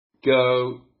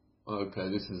go. Okay,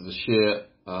 this is the Shiur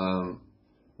on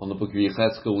the book of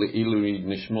Yechezkel, the Ilui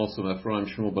Nishmosum Ephraim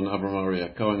Shmuel ben Avram Ari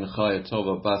Cohen Chaya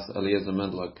Tova Bas Eliezer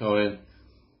Mendel Cohen.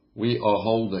 We are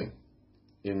holding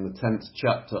in the 10th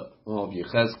chapter of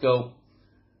Yechezkel,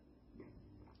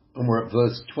 and we're at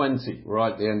verse 20. We're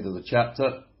right at the end of the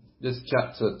chapter. This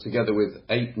chapter, together with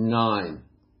 8-9,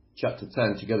 chapter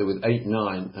 10, together with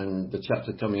 8-9, and the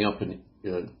chapter coming up in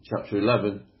chapter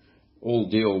 11, all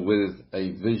deal with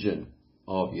a vision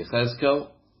of Yechezkel.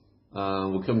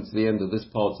 We'll come to the end of this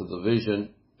part of the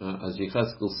vision as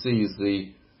Yechezkel sees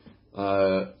the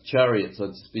chariot, so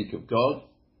to speak, of God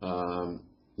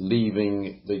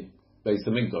leaving the Beis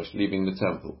Hamikdash, leaving the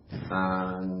temple.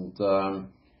 And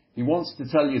he wants to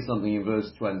tell you something in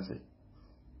verse 20.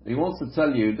 He wants to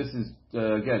tell you, this is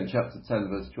again chapter 10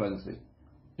 verse 20.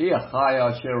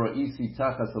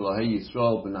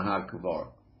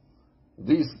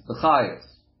 These, the chayas,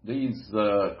 these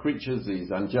creatures,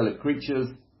 these angelic creatures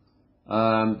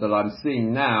that I'm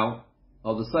seeing now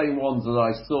are the same ones that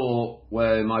I saw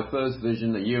where my first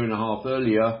vision a year and a half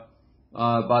earlier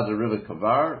by the river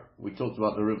Kavar. We talked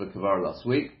about the river Kavar last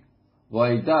week.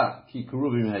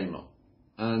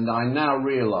 And I now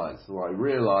realize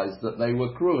that they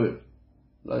were kruvim.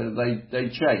 They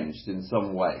changed in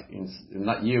some way. In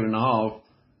that year and a half,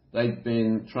 they'd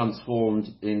been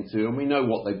transformed into, and we know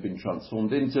what they've been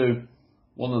transformed into.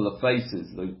 One of the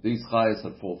faces, these chayas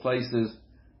had 4 faces.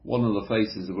 One of the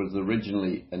faces was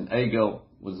originally an egel,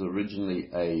 was originally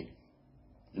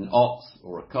an ox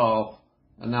or a calf,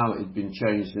 and now it had been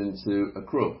changed into a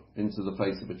kruv, into the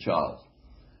face of a child.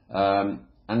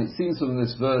 And it seems from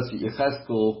this verse that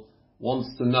Yechezkel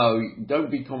wants to know, don't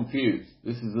be confused.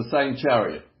 This is the same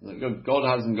chariot. God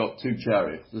hasn't got 2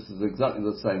 chariots. This is exactly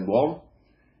the same one.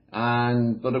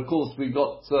 But of course we've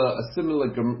got a similar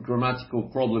grammatical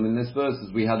problem in this verse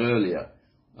as we had earlier.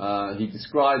 He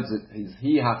describes it as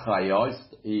he hachayos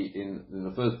in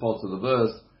the first part of the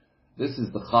verse. This is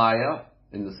the chaya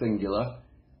in the singular.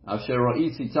 First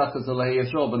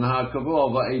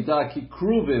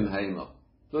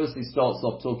he starts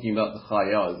off talking about the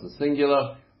chaya as the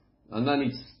singular, and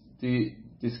then he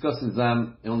discusses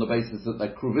them on the basis that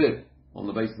they're kruvim, on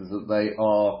the basis that they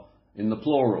are in the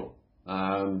plural.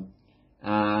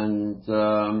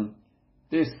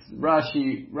 This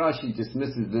Rashi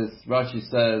dismisses this. Rashi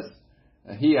says,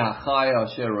 "Hi hachaya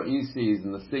asher ra'isi" is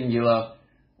in the singular.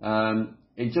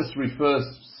 It just refers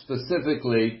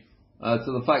specifically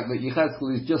to the fact that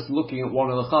Yechezkel is just looking at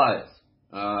one of the chayas,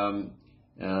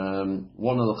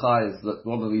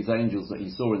 one of these angels that he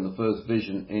saw in the first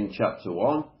vision in chapter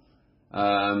 1.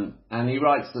 And he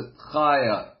writes that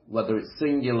chaya, whether it's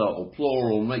singular or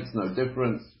plural, makes no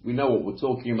difference. We know what we're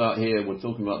talking about here. We're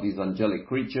talking about these angelic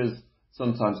creatures,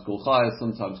 sometimes called chaya,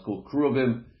 sometimes called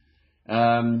kruvim.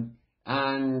 The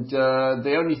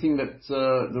only thing that,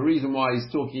 the reason why he's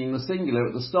talking in the singular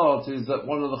at the start is that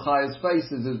one of the chaya's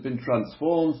faces has been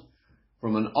transformed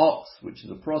from an ox, which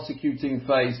is a prosecuting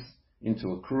face,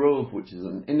 into a kruv, which is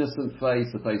an innocent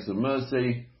face, a face of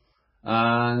mercy.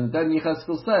 And then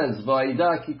Yechezkel says,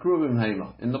 "Va'idaki kruvim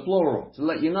hema," in the plural, to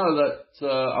let you know that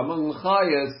among the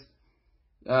chayas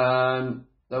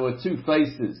there were 2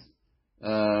 faces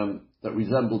that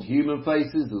resembled human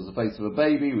faces. There was a face of a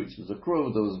baby, which was a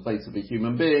kruv. There was a face of a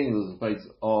human being. There was a face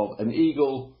of an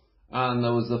eagle, and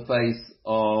there was a face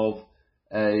of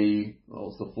what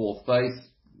was the 4th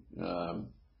face?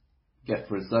 Get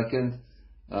for a second.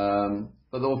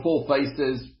 But there were 4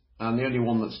 faces, and the only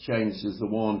one that's changed is the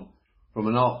one from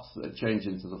an ox that changed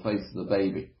into the face of the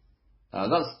baby.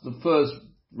 That's the first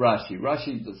Rashi.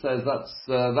 Rashi says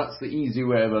that's the easy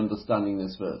way of understanding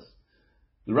this verse.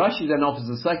 The Rashi then offers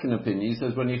a second opinion. He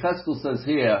says when Yechezkel says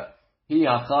here, "Hi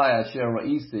hachaya asher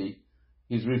ra'isi,"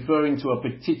 he's referring to a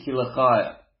particular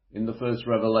chaya in the first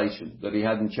revelation that he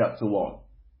had in chapter 1.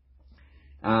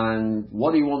 And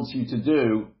what he wants you to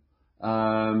do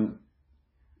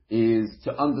is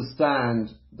to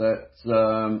understand that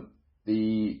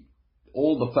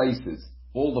all the faces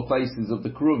of the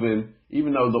kruvim,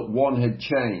 even though that one had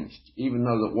changed, even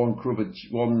though that one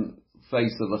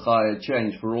face of the chaya had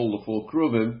changed for all the 4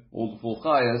 kruvim, all the 4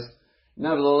 chayas,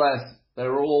 nevertheless,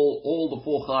 they're all the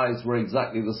 4 chayas were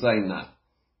exactly the same now.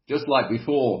 Just like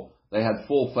before, they had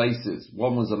 4 faces.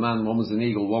 One was a man, one was an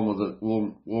eagle, one was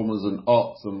an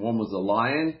ox, and one was a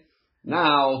lion.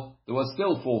 Now, there were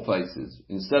still 4 faces.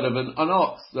 Instead of an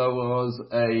ox, there was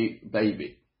a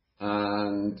baby.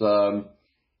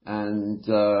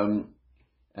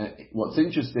 What's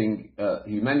interesting,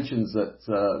 he mentions that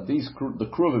the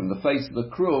kruvim, the face of the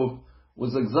kruv,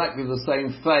 was exactly the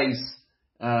same face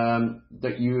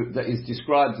that is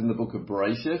described in the book of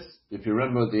Bereshit. If you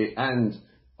remember at the end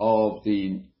of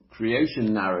the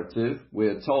creation narrative,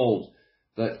 we're told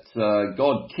that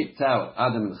God kicked out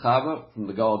Adam and Chava from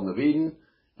the Garden of Eden.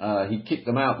 He kicked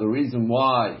them out. The reason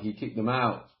why he kicked them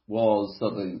out was so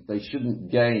that they shouldn't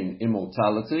gain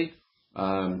immortality.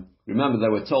 Remember, they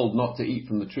were told not to eat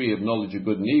from the tree of knowledge of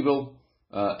good and evil,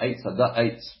 Eitz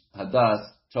Hadas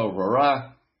Tov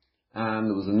Ra, and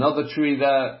there was another tree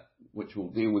there, which we'll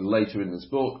deal with later in this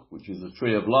book, which is the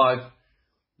tree of life.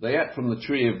 They ate from the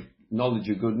tree of knowledge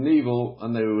of good and evil,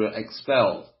 and they were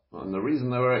expelled. And the reason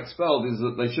they were expelled is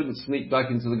that they shouldn't sneak back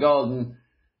into the garden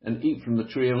and eat from the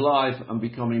tree of life and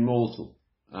become immortal.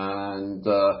 And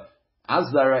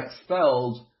as they're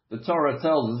expelled, the Torah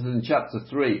tells us in chapter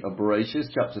 3 of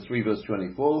Bereshit, chapter 3 verse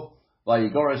 24,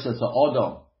 Vayigorosh es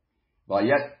ha'odom,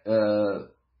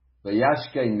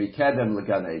 vayashkein mikedem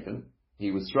legan Eden.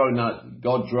 He was thrown out,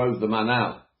 God drove the man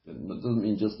out. That doesn't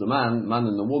mean just the man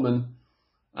and the woman.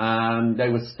 And they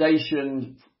were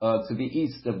stationed to the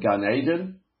east of Gan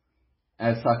Eden,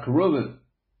 as HaKeruvim.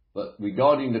 But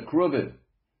regarding the Keruvim,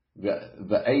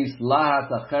 Ve'eis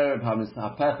lahat acherev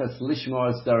ha'mishapeches lishmo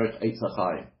es derech eitz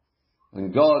hachayim.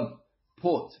 And God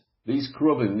put these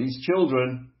Keruvim, these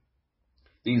children,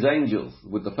 these angels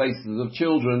with the faces of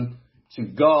children, to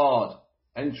guard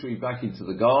entry back into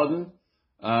the garden,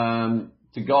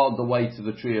 to guard the way to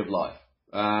the tree of life.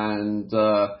 And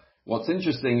what's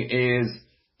interesting is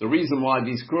the reason why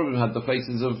these Keruvim had the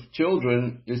faces of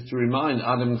children is to remind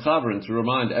Adam and Chava, and to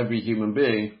remind every human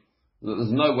being that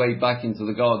there's no way back into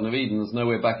the Garden of Eden, there's no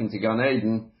way back into Gan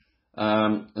Eden,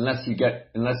 unless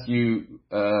you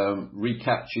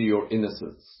recapture your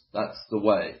innocence. That's the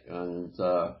way. And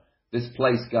this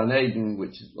place, Gan Eden,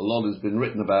 which a lot has been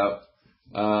written about,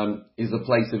 is a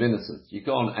place of innocence. You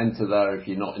can't enter there if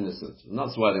you're not innocent. And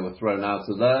that's why they were thrown out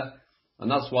of there.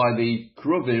 And that's why the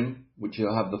Keruvim, which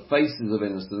have the faces of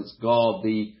innocence, guard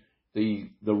the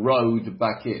road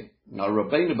back in. Now,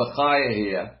 Rabbeinu Bechaya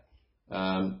here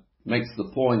makes the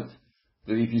point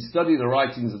that if you study the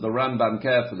writings of the Rambam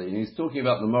carefully, and he's talking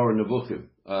about the Moreh Nevuchim,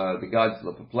 the Guide to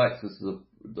the Perplexed, this is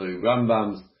the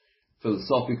Rambam's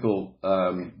philosophical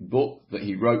book that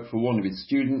he wrote for one of his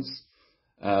students,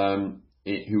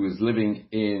 who was living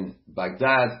in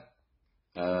Baghdad,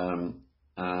 and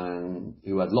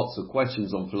who had lots of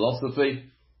questions on philosophy.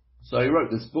 So he wrote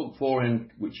this book for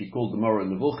him, which he called the Moreh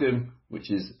Nevuchim,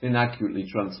 which is inaccurately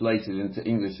translated into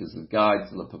English as a Guide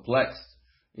to the Perplexed.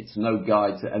 It's no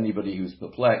guide to anybody who's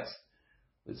perplexed.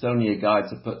 It's only a guide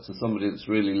to somebody that's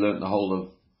really learnt the whole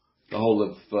of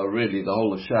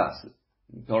Shas.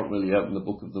 You can't really open the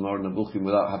book of the Moreh Nevuchim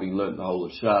without having learnt the whole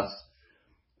of Shas.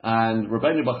 And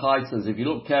Rabbeinu Bachai says, if you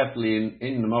look carefully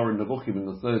in the Moreh Nevuchim in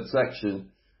the third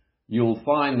section, you'll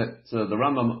find that the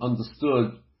Rambam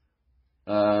understood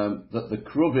that the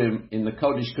Keruvim in the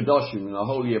Kodesh Kadoshim, in the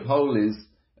Holy of Holies,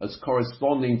 as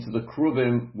corresponding to the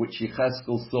Keruvim which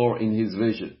Yechezkel saw in his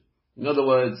vision. In other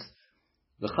words,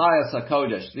 the Chayas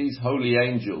HaKodesh, these holy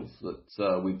angels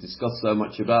that we've discussed so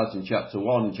much about in chapter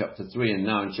 1, in chapter 3, and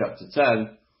now in chapter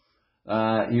 10,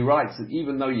 he writes that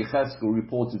even though Yechezkel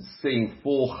reported seeing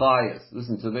 4 Chayas,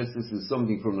 listen to this is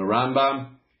something from the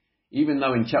Rambam, even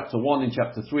though in chapter 1, in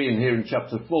chapter 3, and here in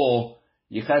chapter 4,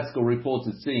 Yechezkel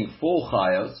reported seeing 4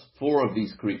 Chayas, 4 of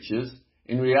these creatures,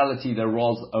 in reality there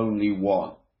was only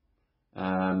one.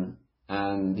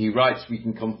 And he writes, we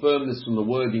can confirm this from the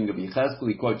wording of Yechezkel.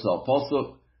 He quotes our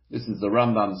Pasuk. This is the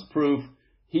Rambam's proof.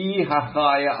 Hi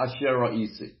hachaya asher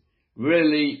ra'isi.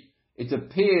 Really, it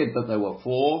appeared that there were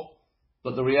 4,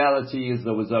 but the reality is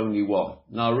there was only one.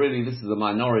 Now, really, this is a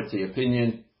minority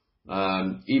opinion.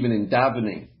 Even in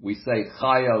davening, we say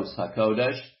Chayos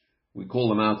HaKodesh. We call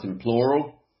them out in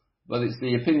plural. But it's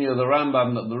the opinion of the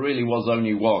Rambam that there really was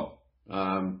only one.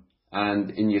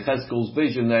 And in Yechezkel's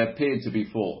vision, there appeared to be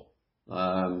 4.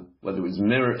 Whether it was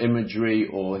mirror imagery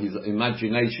or his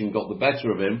imagination got the better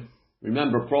of him.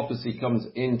 Remember, prophecy comes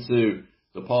into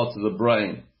the part of the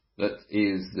brain that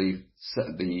is the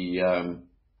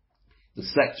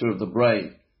sector of the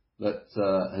brain that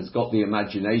has got the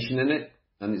imagination in it.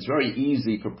 And it's very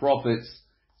easy for prophets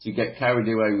to get carried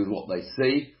away with what they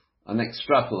see and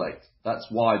extrapolate. That's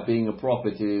why being a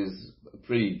prophet is a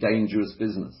pretty dangerous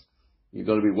business. You've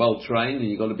got to be well trained, and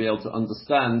you've got to be able to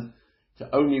understand to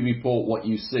only report what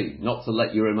you see, not to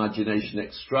let your imagination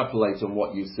extrapolate on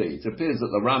what you see. It appears that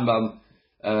the Rambam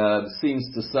seems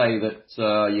to say that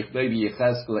maybe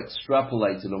Yechezkel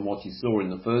extrapolated on what he saw in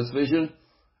the first vision,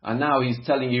 and now he's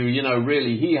telling you,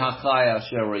 really, hi hachaya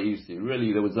asher ra'isi.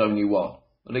 Really, there was only one.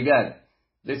 But again,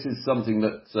 this is something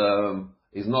that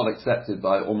is not accepted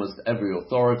by almost every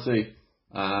authority.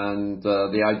 And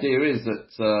the idea is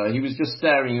that he was just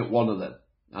staring at one of them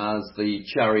as the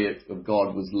chariot of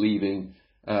God was leaving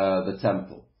the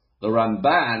temple. The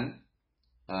Ramban,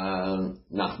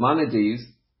 Nachmanides,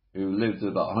 who lived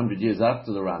about 100 years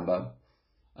after the Rambam,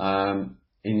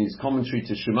 in his commentary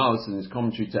to Shemos, in his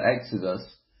commentary to Exodus,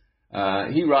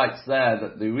 he writes there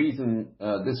that the reason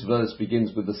this verse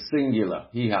begins with the singular,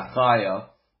 hi hachaya,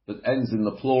 that ends in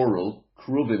the plural,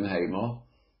 kruvim hema,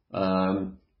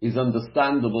 is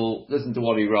understandable. Listen to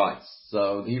what he writes.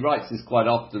 So he writes this quite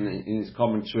often in his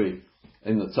commentary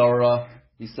in the Torah.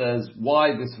 He says,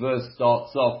 why this verse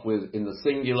starts off in the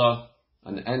singular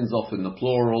and ends off in the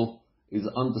plural is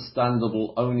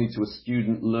understandable only to a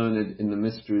student learned in the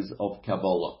mysteries of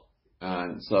Kabbalah.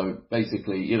 And so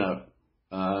basically,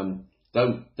 don't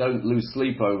lose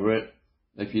sleep over it.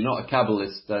 If you're not a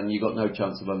Kabbalist, then you've got no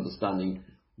chance of understanding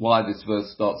why this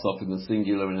verse starts off in the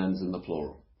singular and ends in the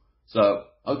plural. So,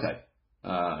 okay,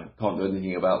 can't do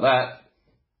anything about that.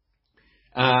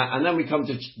 And then we come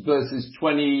to verses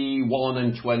 21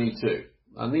 and 22.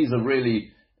 And these are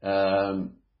really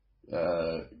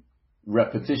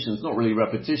repetitions, not really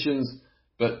repetitions,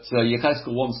 but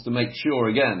Yechezkel wants to make sure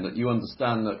again that you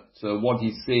understand that what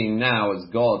he's seeing now as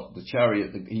God, the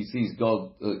chariot, he sees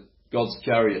God's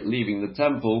chariot leaving the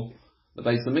temple, the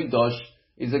Beis Hamikdash,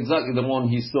 is exactly the one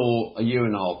he saw a year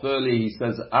and a half earlier. He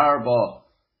says, Arba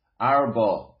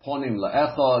ponim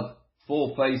la'echad,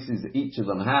 4 faces each of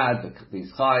them had,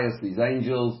 these chayas, these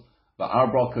angels, but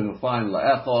Arba kanufayim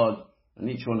la'echad, and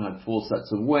each one had 4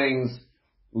 sets of wings,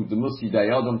 u'demusi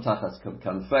dayodam tachas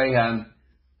kanfeihem,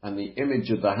 and the image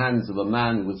of the hands of a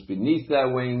man was beneath their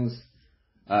wings,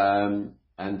 and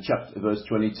verse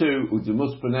 22,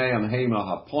 u'demus p'neiam hema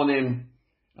haponim,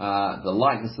 the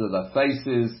likeness of their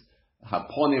faces,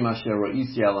 haponim asher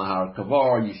ra'isi al har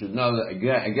kavar. You should know that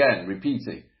again,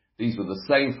 repeating, these were the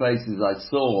same faces I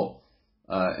saw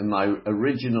in my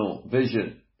original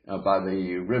vision by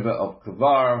the river of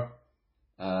Kavar,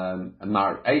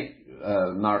 mar'ehem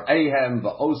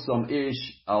va'osom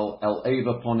ish al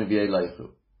eva poniv yelechu.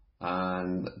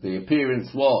 And the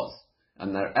appearance was,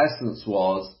 and their essence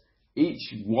was,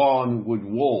 each one would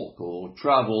walk or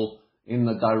travel in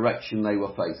the direction they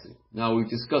were facing. Now, we've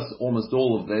discussed almost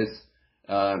all of this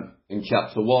in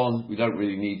chapter 1. We don't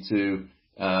really need to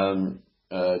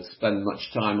spend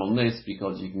much time on this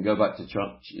because you can go back to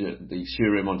the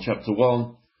Shiurim on chapter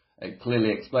 1. It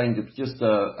clearly explains it. Just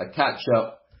a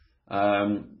catch-up.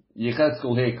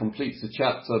 Yechezkel here completes the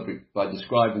chapter by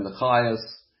describing the Chayas,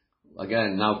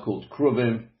 again, now called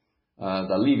Kruvim.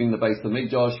 They're leaving the Beis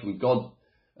Hamikdash with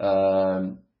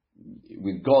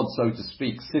God, so to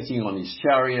speak, sitting on his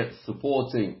chariot,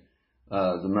 supporting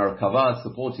the Merkavah,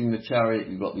 supporting the chariot.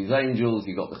 You've got these angels,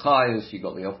 you've got the Chayas, you've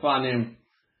got the Ofanim.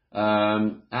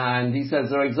 And he says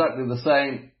they're exactly the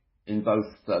same in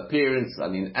both appearance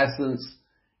and in essence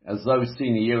as those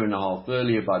seen a year and a half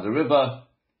earlier by the river.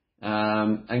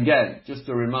 Again, just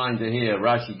a reminder here,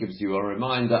 Rashi gives you a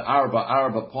reminder,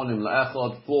 Arba ponim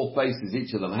la'echad, 4 faces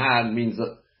each of them had, means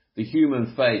that the human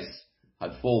face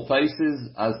had 4 faces,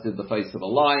 as did the face of a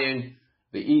lion,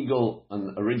 the eagle,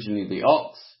 and originally the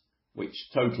ox, which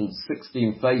totaled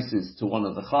 16 faces to one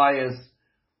of the chayas.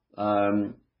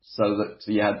 So that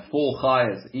you had 4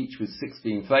 chayas, each with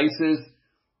 16 faces.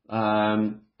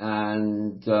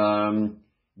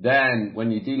 Then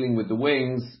when you're dealing with the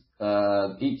wings,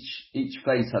 each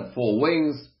face had 4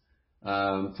 wings,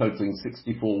 totaling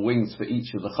 64 wings for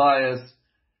each of the chayas.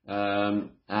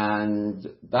 And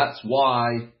that's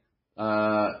why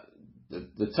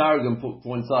the Targum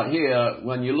points out here,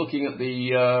 when you're looking at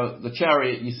the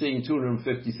chariot, you're seeing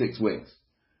 256 wings.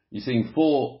 You're seeing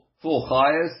 4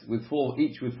 chayas with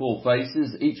each with 4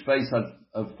 faces. Each face had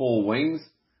 4 wings,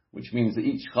 which means that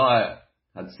each chaya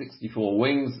had 64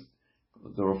 wings.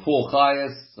 There are 4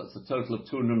 chayas, so that's a total of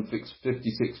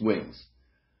 256 wings.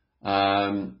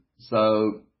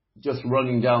 So just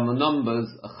running down the numbers,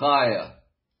 a chaya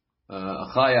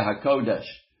hakodesh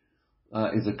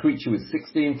is a creature with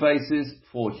 16 faces,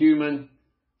 4 human,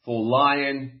 4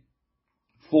 lion,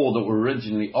 4 that were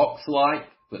originally ox-like,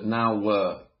 but now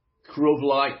were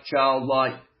kruv-like,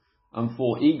 child-like, and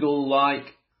 4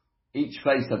 eagle-like. Each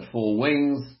face had 4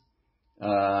 wings.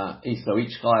 So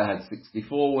each chaya had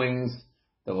 64 wings.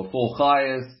 There were 4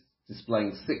 chayas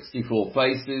displaying 64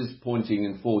 faces, pointing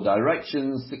in 4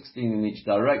 directions, 16 in each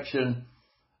direction,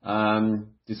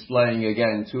 displaying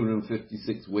again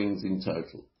 256 wings in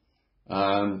total.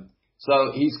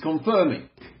 So he's confirming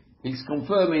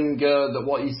that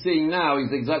what he's seeing now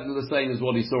is exactly the same as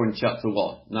what he saw in chapter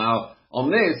 1. Now, on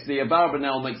this, the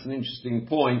Abarbanel makes an interesting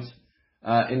point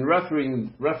in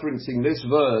referencing this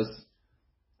verse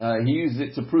he uses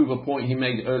it to prove a point he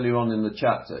made earlier on in the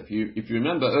chapter. If you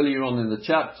remember earlier on in the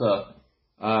chapter,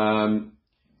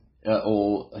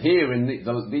 or here in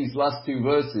these last two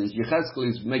verses, Yechezkel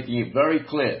is making it very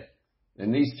clear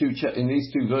in these two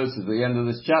verses at the end of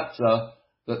this chapter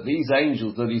that these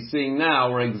angels that he's seeing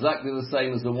now are exactly the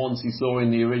same as the ones he saw in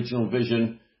the original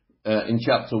vision in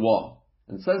chapter 1.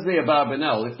 And says the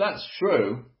Abarbanel, if that's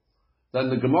true, then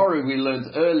the Gemara we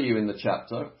learned earlier in the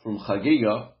chapter from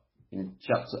Chagiga, in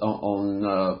chapter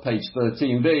on page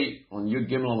 13b on Yud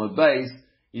Gimel on the base,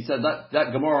 he said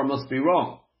that Gemara must be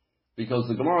wrong, because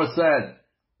the Gemara said,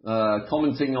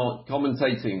 commenting on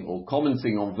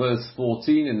verse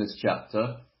 14 in this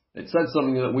chapter, it said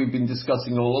something that we've been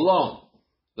discussing all along.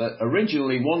 That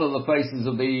originally one of the faces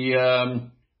of the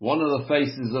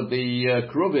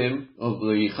Kerubim, of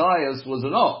the Chayas, was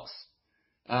an ox.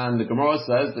 And the Gemara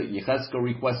says that Yechezkel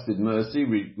requested mercy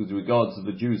with regard to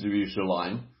the Jews of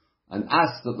Yerushalayim, and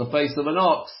asked that the face of an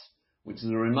ox, which is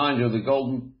a reminder of the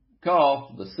golden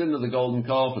calf, the sin of the golden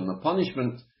calf, and the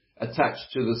punishment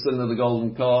attached to the sin of the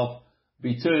golden calf,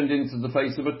 be turned into the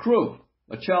face of a krub,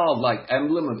 a childlike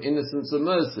emblem of innocence and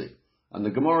mercy. And the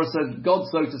Gemara said God,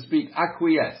 so to speak,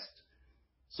 acquiesced.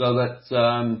 So that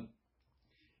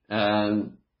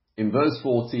in verse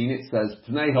 14 it says,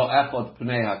 Pnei ha'echad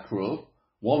pnei ha'kruv,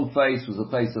 one face was the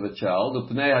face of a child, the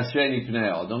pnei ha'sheni pnei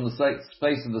ha'ad, on the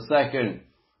face of the second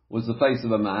was the face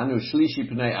of a man, u'shlishi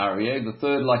pnei aryeh, the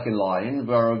third like a lion,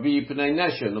 v'aravi pnei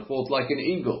nesher, and the fourth like an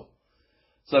eagle.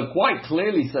 So quite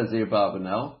clearly, says the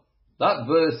Abarbanel, that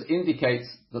verse indicates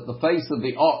that the face of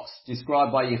the ox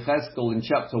described by Yechezkel in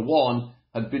chapter 1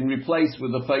 had been replaced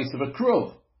with the face of a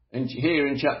kruv, here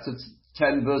in chapter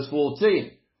 10 verse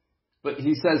 14. But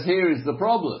he says here is the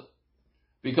problem,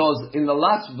 because in the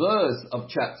last verse of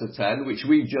chapter 10, which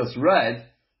we just read,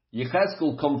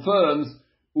 Yechezkel confirms,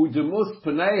 Udemus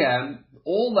Panehem,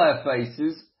 all their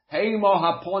faces, Heimo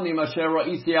Haponim Asher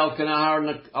Ra'isi al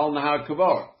Nahar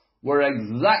Kavar, were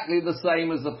exactly the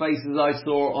same as the faces I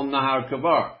saw on Nahar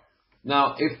Kavar.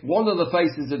 Now, if one of the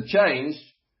faces had changed,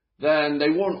 then they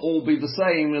won't all be the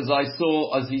same as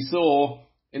he saw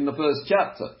in the first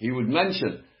chapter. He would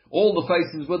mention all the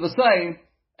faces were the same,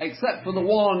 except for the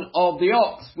one of the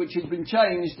ox, which had been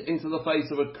changed into the face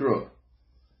of a kruv.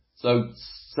 So,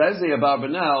 says the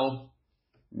Abarbanel,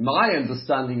 my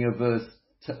understanding of verse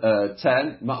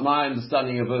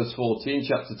 14,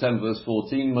 chapter 10 verse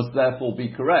 14, must therefore be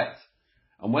correct.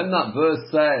 And when that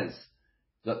verse says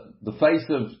that the face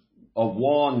of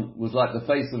one was like the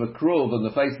face of a kruv, and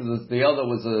the face of the other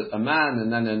was a man,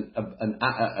 and then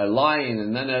a lion,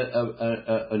 and then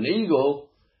an eagle,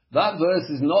 that verse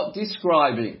is not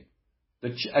describing a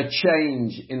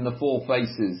change in the four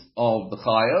faces of the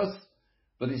Chayos,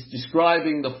 but it's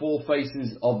describing the four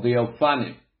faces of the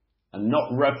Ophanim, and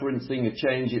not referencing a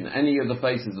change in any of the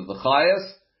faces of the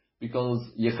Chayos, because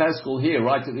Yechezkel here,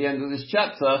 right at the end of this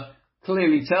chapter,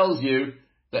 clearly tells you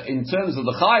that in terms of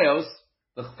the Chayos,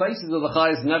 the faces of the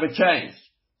Chayos never changed.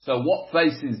 So what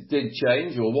faces did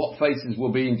change, or what faces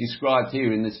were being described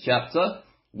here in this chapter?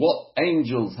 What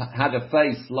angels had a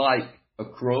face like a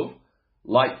kruv,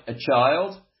 like a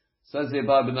child? Says the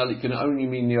Abarbanel, it can only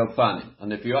mean the Ophanim.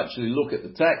 And if you actually look at the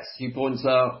text, he points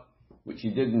out, which he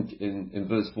didn't in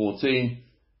verse 14,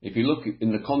 if you look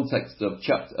in the context of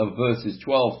verses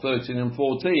 12, 13 and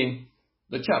 14,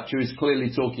 the chapter is clearly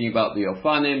talking about the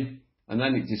Ophanim, and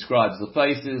then it describes the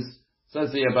faces.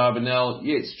 Says the Abarbanel,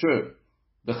 yeah, it's true.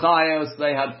 The Chayos,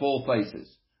 they had four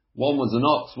faces. One was an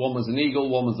ox, one was an eagle,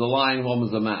 one was a lion, one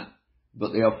was a man.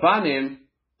 But the Ophanim,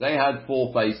 they had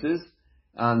four faces,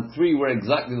 and three were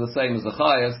exactly the same as the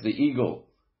Chayos, the eagle,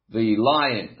 the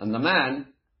lion, and the man,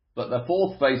 but the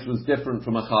fourth face was different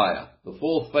from a Chaya. The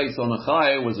fourth face on a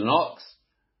Chaya was an ox,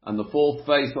 and the fourth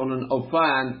face on an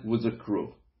Ophan was a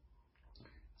kruv.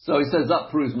 So he says that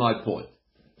proves my point.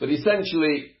 But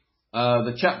essentially,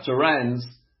 the chapter ends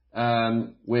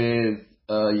with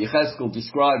Yechezkel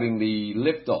describing the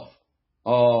liftoff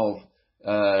of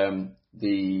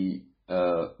the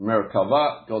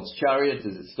Merkava, God's chariot,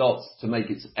 as it starts to make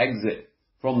its exit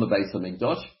from the Beis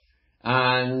HaMikdash.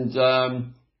 And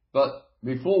but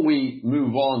before we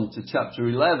move on to chapter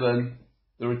 11,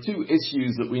 there are two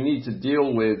issues that we need to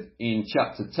deal with in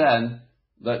chapter 10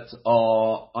 that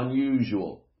are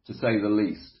unusual, to say the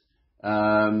least.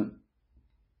 One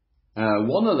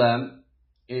of them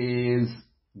is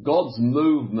God's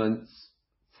movements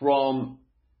from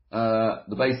the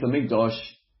Beis HaMikdash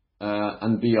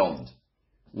and beyond.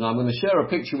 Now I'm going to share a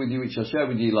picture with you which I shared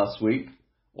with you last week,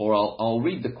 or I'll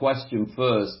read the question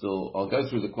first, or I'll go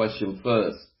through the question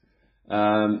first.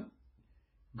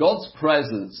 God's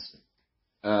presence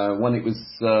when it was,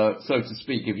 so to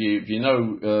speak, if you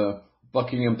know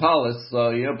Buckingham Palace,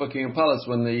 Buckingham Palace,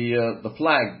 when the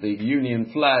flag, the Union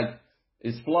flag,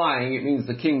 is flying, it means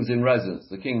the king's in residence,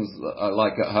 the king's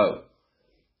like at home.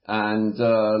 And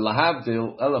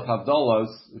lahavdil, elef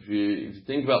havdalos, if you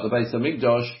think about the Beis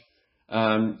HaMikdash,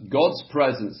 God's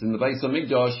presence in the Beis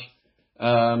HaMikdash,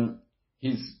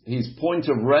 his point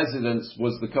of residence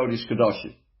was the Kodesh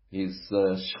Kodashim, his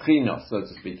Shechina, so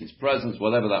to speak, his presence,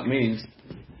 whatever that means.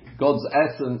 God's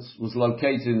essence was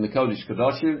located in the Kodesh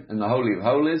Kodashim, in the Holy of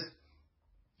Holies,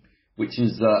 which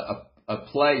is a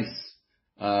place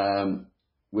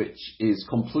which is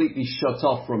completely shut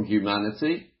off from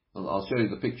humanity. I'll show you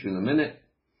the picture in a minute.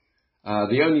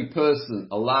 The only person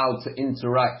allowed to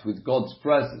interact with God's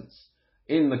presence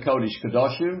in the Kodesh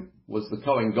Kodashim was the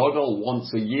Kohen Gadol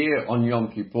once a year on Yom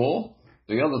Kippur.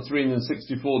 The other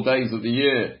 364 days of the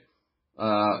year,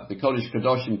 the Kodesh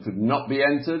Kodashim could not be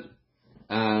entered.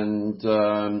 And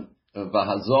V'hazor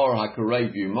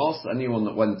HaKarev Yumos, anyone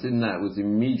that went in there was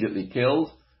immediately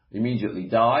killed, immediately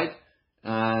died.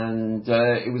 And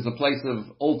it was a place of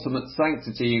ultimate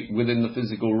sanctity within the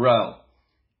physical realm.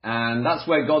 And that's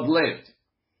where God lived.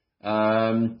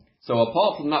 So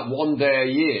apart from that one day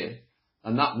a year,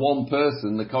 and that one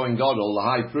person, the Kohen Gadol, the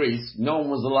high priest, no one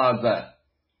was allowed there.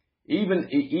 Even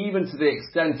to the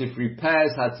extent if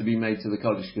repairs had to be made to the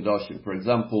Kodesh Kodashim. For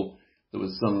example, there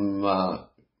was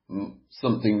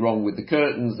something wrong with the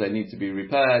curtains, they need to be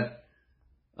repaired.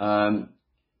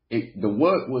 The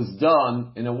work was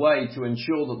done in a way to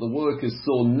ensure that the workers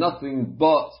saw nothing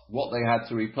but what they had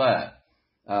to repair.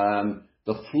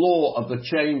 The floor of the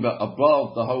chamber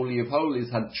above the Holy of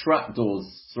Holies had trapdoors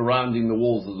surrounding the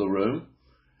walls of the room,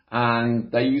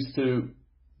 and they used to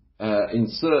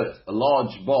insert a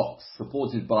large box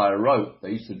supported by a rope.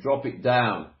 They used to drop it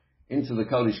down into the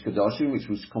Kodesh Kodashim, which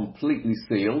was completely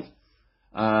sealed,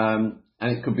 and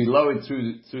it could be lowered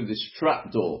through this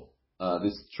trapdoor.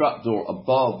 This trapdoor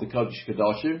above the Kodesh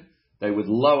Kodashim. They would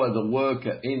lower the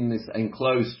worker in this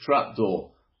enclosed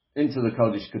trapdoor into the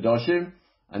Kodesh Kodashim,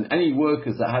 and any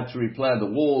workers that had to repair the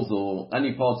walls or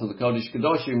any part of the Kodesh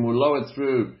Kodashim were lowered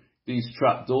through these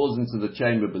trapdoors into the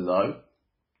chamber below,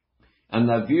 and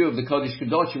their view of the Kodesh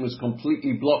Kodashim was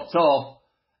completely blocked off,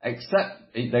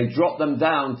 except they dropped them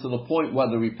down to the point where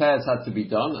the repairs had to be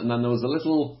done, and then there was a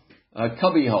little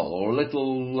cubby hole or a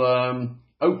little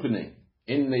opening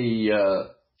in the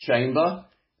chamber,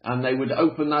 and they would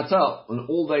open that up, and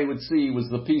all they would see was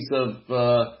the piece of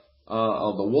the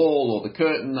wall or the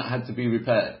curtain that had to be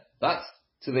repaired. That's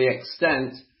to the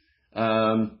extent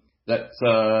that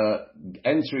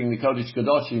entering the Kodesh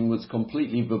Kodashim was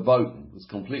completely verboten, was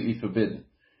completely forbidden.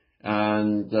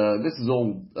 And this is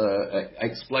all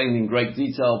explained in great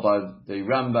detail by the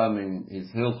Rambam in his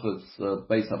Hilchos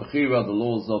Beis HaBechira, the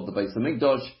laws of the Beis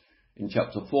HaMikdash, in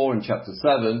chapter 4 and chapter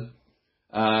 7.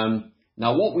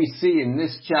 Now what we see in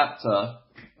this chapter,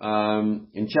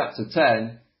 in chapter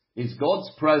 10, is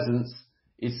God's presence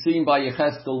is seen by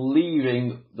Yechezkel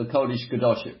leaving the Kodesh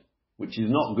Kodashim, which is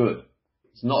not good.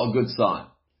 It's not a good sign.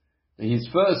 His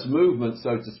first movement,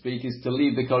 so to speak, is to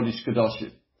leave the Kodesh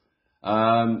Kodashim.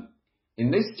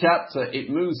 In this chapter, it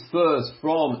moves first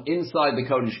from inside the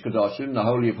Kodesh Kodashim, the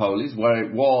Holy of Holies, where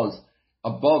it was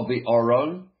above the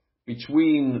Aron,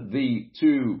 between the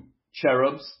two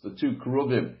cherubs, the two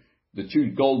cherubim, the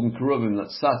two golden cherubim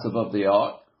that sat above the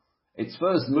ark. Its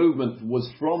first movement was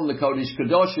from the Kodesh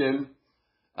Kodashim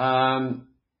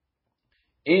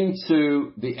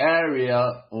into the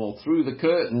area, or through the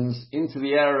curtains, into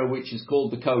the area which is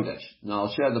called the Kodesh. Now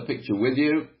I'll share the picture with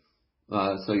you,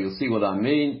 so you'll see what I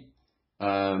mean.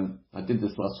 I did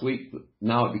this last week, but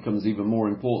now it becomes even more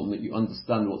important that you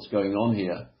understand what's going on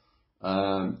here.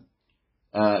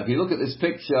 If you look at this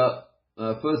picture,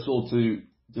 first of all, to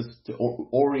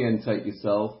orientate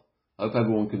yourself, I hope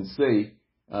everyone can see,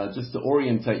 just to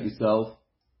orientate yourself,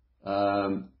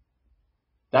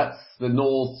 that's the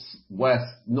north,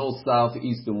 south,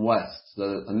 east and west.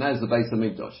 So, and there's the Beis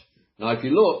HaMikdash. Now if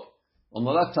you look, on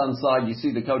the left hand side you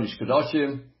see the Kodesh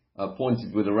Kodashim,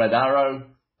 pointed with a red arrow.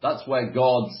 That's where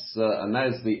God's, and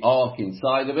there's the ark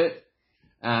inside of it.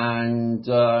 And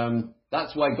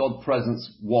that's where God's presence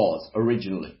was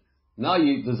originally. Now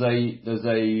there's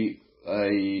a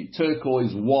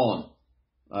turquoise one,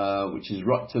 which is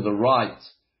right to the right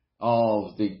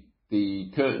of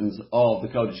the curtains of the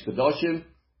Kodesh Kodashim,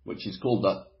 which is called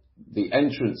the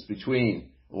entrance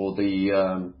between, or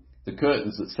the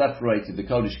curtains that separated the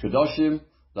Kodesh Kodashim,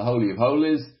 the Holy of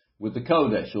Holies, with the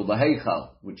Kodesh, or the Heichal,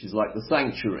 which is like the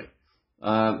sanctuary.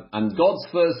 And God's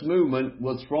first movement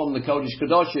was from the Kodesh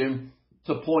Kodashim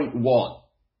to point 1.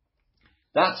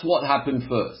 That's what happened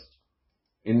first.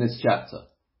 in this chapter.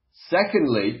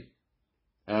 Secondly,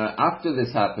 after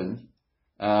this happened,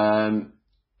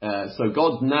 so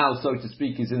God now, so to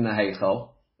speak, is in the Heichal,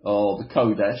 or the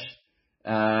Kodesh,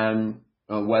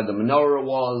 where the menorah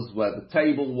was, where the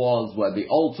table was, where the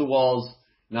altar was.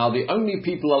 Now, the only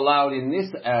people allowed in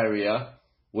this area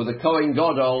were the Kohen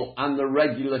Gadol and the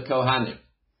regular Kohanim.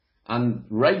 And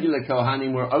regular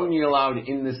Kohanim were only allowed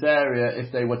in this area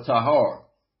if they were tahor,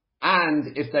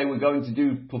 and if they were going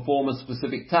to perform a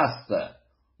specific task there,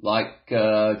 like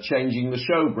changing the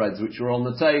showbreads which were on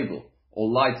the table, or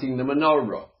lighting the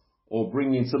menorah, or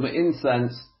bringing some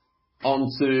incense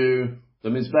onto the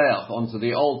Mizbeach, onto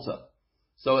the altar.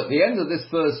 So at the end of this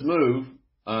first move,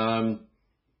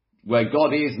 where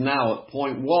God is now at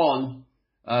point 1,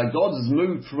 God has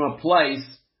moved from a place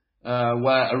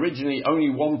where originally only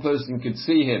one person could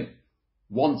see him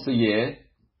once a year,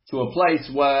 to a place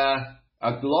where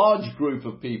a large group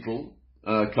of people,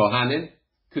 Kohanim,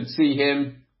 could see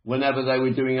him whenever they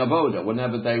were doing avodah,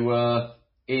 whenever they were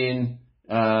in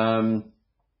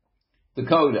the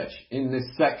Kodesh, in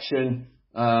this section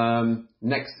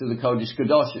next to the Kodesh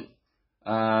Kadoshim.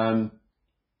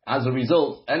 As a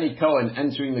result, any Kohen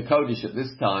entering the Kodesh at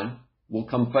this time will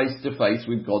come face to face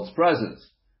with God's presence,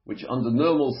 which under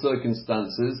normal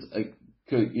circumstances, as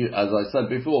I said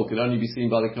before, could only be seen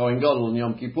by the Kohen Gadol on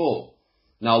Yom Kippur.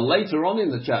 Now later on in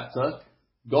the chapter,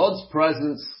 God's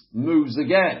presence moves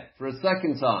again for a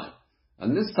second time.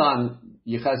 And this time,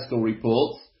 Yechezkel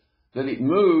reports that it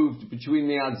moved between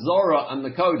the Azorah and the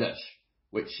Kodesh,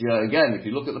 which again, if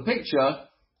you look at the picture,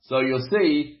 so you'll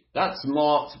see that's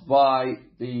marked by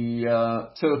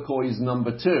the turquoise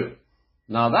number 2.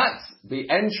 Now that's the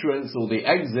entrance or the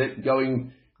exit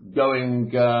going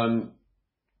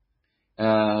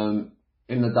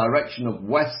in the direction of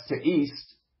west to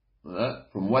east,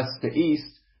 from west to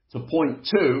east to point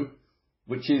 2,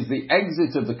 which is the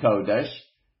exit of the Kodesh,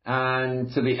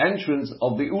 and to the entrance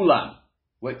of the Ulam,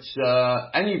 which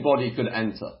anybody could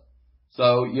enter.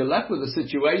 So you're left with a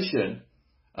situation,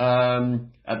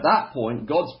 at that point,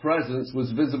 God's presence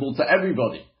was visible to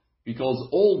everybody, because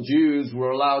all Jews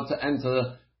were allowed to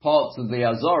enter parts of the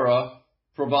Azorah,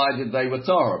 provided they were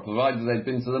Torah, provided they'd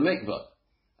been to the mikveh.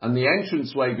 And the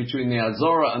entranceway between the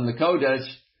Azorah and the Kodesh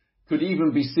could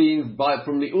even be seen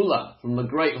from the Ulam, from the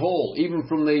Great Hall, even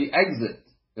from the exit,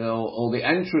 or the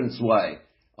entranceway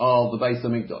of the Beis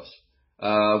HaMikdash,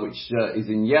 which is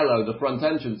in yellow, the front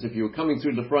entrance. If you were coming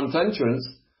through the front entrance,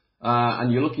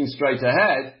 and you're looking straight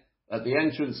ahead, at the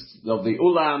entrance of the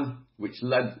Ulam, which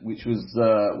was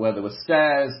where there were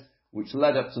stairs, which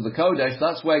led up to the Kodesh,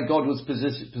 that's where God was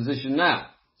positioned now.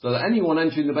 So that anyone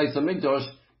entering the Beis HaMikdash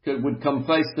would come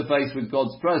face to face with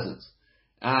God's presence.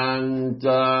 And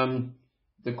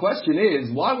the question is,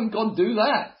 why would God do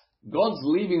that? God's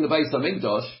leaving the Beis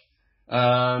HaMikdash,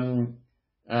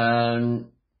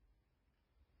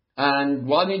 and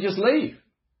why didn't he just leave?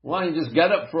 Why didn't he just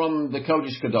get up from the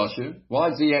Kodesh Kadoshim? Why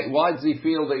does he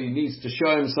feel that he needs to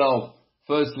show himself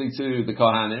firstly to the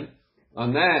Kohanim,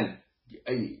 and then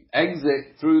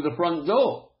exit through the front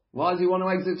door? Why does he want to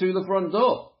exit through the front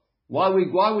door? Why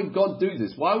would God do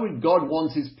this? Why would God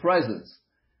want his presence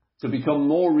to become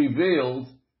more revealed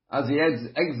as he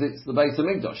exits the Beis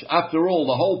HaMikdash? After all,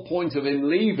 the whole point of him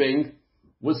leaving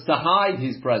was to hide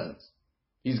his presence.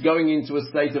 He's going into a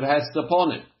state of Hest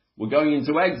upon him. We're going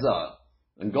into exile.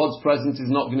 And God's presence is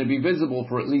not going to be visible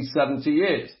for at least 70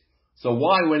 years. So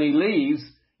why, when he leaves,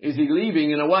 is he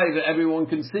leaving in a way that everyone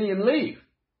can see him leave?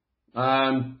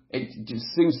 It just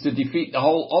seems to defeat the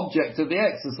whole object of the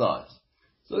exercise.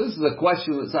 So this is a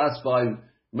question that's asked by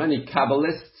many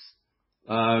Kabbalists.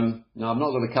 Now, I've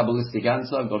not got a Kabbalistic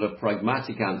answer, I've got a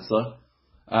pragmatic answer.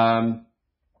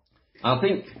 I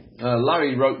think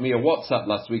Larry wrote me a WhatsApp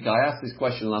last week. I asked this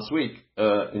question last week,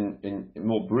 in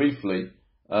more briefly.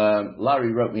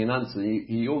 Larry wrote me an answer.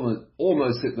 He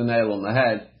almost hit the nail on the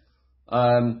head.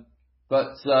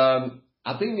 But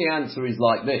I think the answer is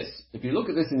like this. If you look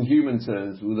at this in human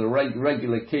terms, with a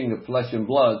regular king of flesh and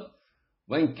blood,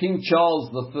 when King Charles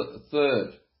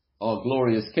III, our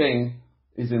glorious king,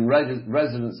 is in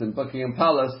residence in Buckingham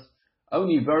Palace,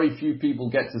 only very few people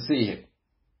get to see him.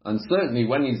 And certainly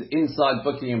when he's inside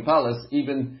Buckingham Palace,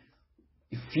 even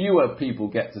fewer people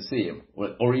get to see him,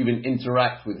 or even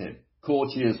interact with him.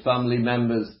 Courtiers, family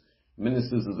members,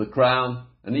 ministers of the crown,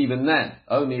 and even then,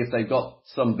 only if they got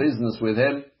some business with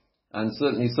him, and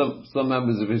certainly some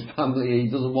members of his family he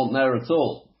doesn't want there at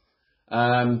all.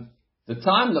 The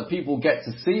time that people get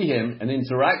to see him and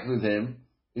interact with him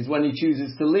is when he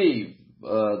chooses to leave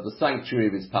the sanctuary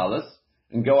of his palace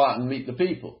and go out and meet the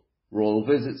people. Royal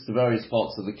visits to various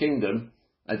parts of the kingdom,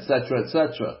 etc.,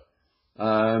 etc.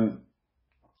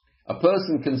 A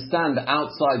person can stand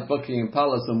outside Buckingham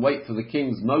Palace and wait for the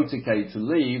king's motorcade to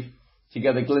leave to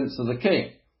get a glimpse of the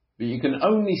king. But you can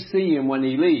only see him when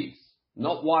he leaves,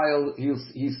 not while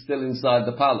he's still inside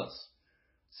the palace.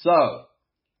 So,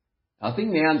 I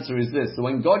think the answer is this. So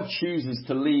when God chooses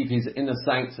to leave his inner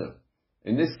sanctum,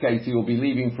 in this case he will be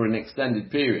leaving for an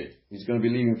extended period. He's going to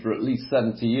be leaving for at least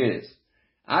 70 years.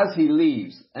 As he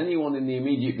leaves, anyone in the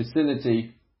immediate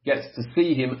vicinity gets to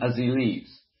see him as he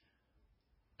leaves.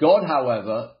 God,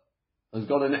 however, has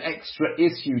got an extra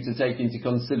issue to take into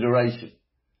consideration.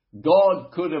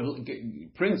 God could have,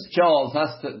 King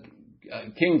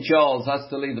Charles has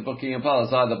to leave the Buckingham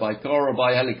Palace either by car or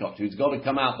by helicopter. He's got to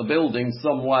come out the building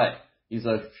some way. He's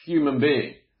a human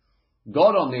being.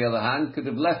 God, on the other hand, could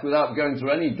have left without going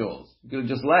through any doors. He could have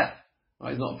just left.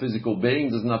 Right? He's not a physical being,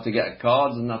 doesn't have to get a car,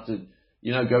 doesn't have to,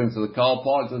 go into the car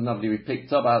park, doesn't have to be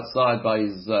picked up outside by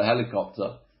his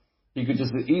helicopter. He could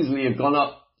just easily have gone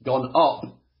up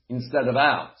instead of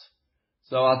out.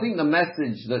 So I think the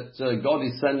message that God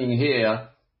is sending here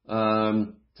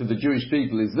to the Jewish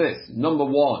people is this. Number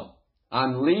one,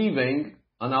 I'm leaving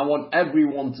and I want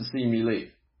everyone to see me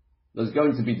leave. There's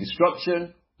going to be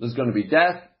destruction, there's going to be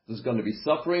death, there's going to be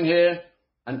suffering here,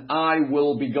 and I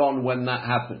will be gone when that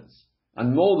happens.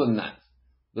 And more than that,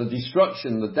 the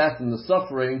destruction, the death and the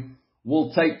suffering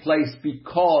will take place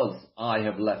because I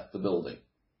have left the building.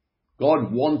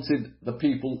 God wanted the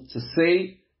people to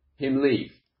see him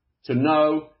leave, to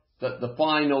know that the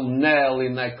final nail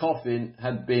in their coffin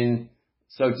had been,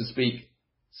 so to speak,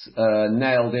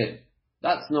 nailed in.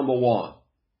 That's number one.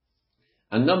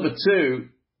 And number two,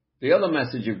 the other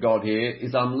message of God here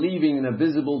is I'm leaving in a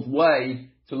visible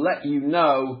way to let you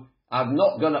know I've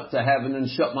not gone up to heaven and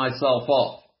shut myself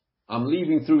off. I'm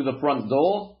leaving through the front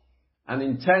door and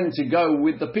intend to go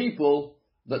with the people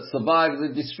that survive the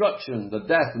destruction, the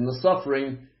death and the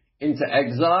suffering into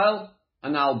exile,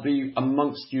 and I'll be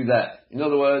amongst you there. In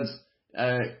other words,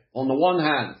 on the one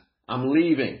hand, I'm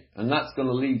leaving and that's going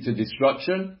to lead to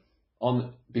destruction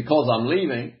because I'm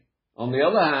leaving. On the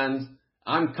other hand,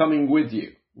 I'm coming with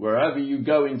you. Wherever you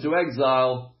go into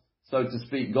exile, so to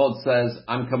speak, God says,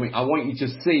 I'm coming. I want you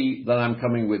to see that I'm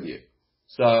coming with you.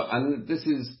 So, and this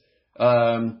is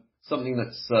something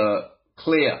that's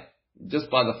clear just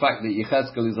by the fact that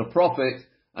Yechezkel is a prophet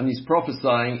and he's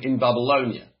prophesying in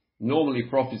Babylonia. Normally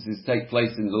prophecies take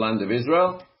place in the land of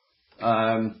Israel,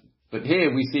 but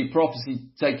here we see prophecy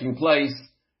taking place.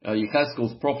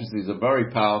 Yechezkel's prophecies are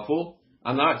very powerful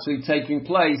and they're actually taking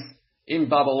place in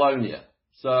Babylonia.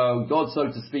 So God, so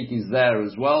to speak, is there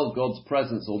as well. God's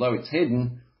presence, although it's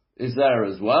hidden, is there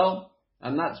as well.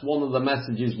 And that's one of the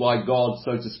messages why God,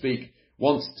 so to speak,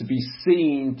 wants to be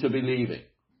seen to believing.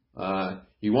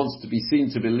 He wants to be seen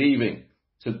to believing,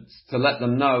 to let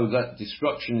them know that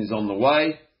destruction is on the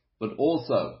way. But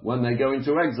also, when they go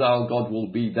into exile, God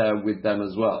will be there with them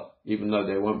as well, even though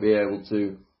they won't be able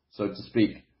to, so to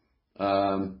speak,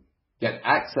 get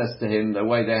access to him the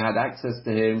way they had access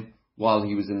to him while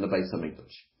he was in the Beis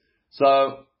HaMikdash.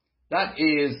 So that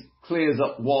clears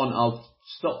up one. I'll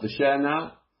stop the share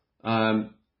now,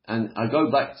 and I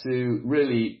go back to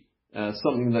really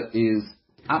something that is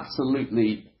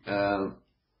absolutely I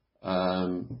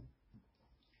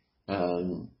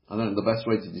don't know the best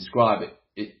way to describe it.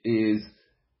 It is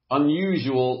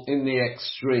unusual in the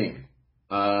extreme.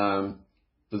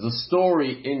 There's a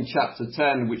story in chapter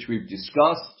 10 which we've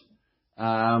discussed.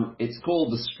 It's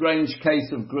called the strange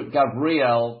case of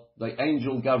Gabriel, the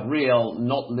angel Gabriel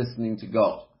not listening to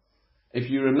God. If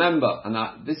you remember,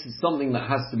 and this is something that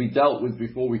has to be dealt with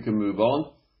before we can move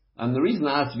on. And the reason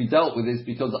that has to be dealt with is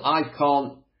because I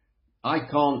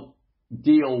can't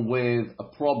deal with a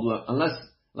problem unless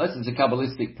it's a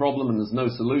Kabbalistic problem and there's no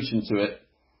solution to it,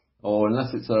 or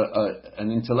unless it's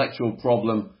an intellectual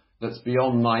problem that's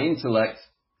beyond my intellect.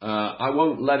 I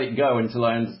won't let it go until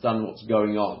I understand what's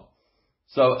going on.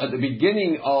 So at the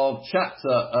beginning of chapter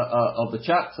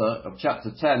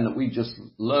 10 that we just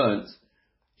learnt,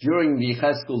 during the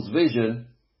Yechezkel's vision,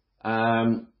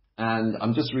 and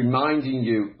I'm just reminding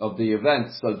you of the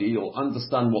event so that you'll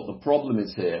understand what the problem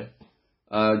is here.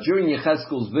 During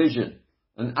Yechezkel's vision,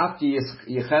 and after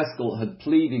Yechezkel had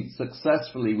pleaded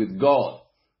successfully with God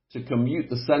to commute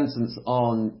the sentence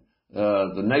on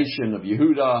the nation of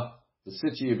Yehuda, the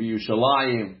city of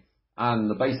Yerushalayim, and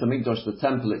the Beis HaMikdash, the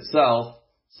temple itself,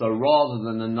 so rather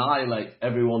than annihilate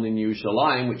everyone in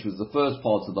Yerushalayim, which was the first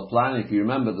part of the plan, if you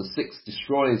remember, the 6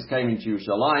 destroyers came into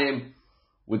Yerushalayim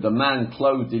with the man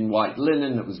clothed in white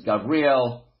linen, that was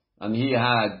Gabriel, and he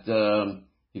had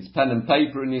his pen and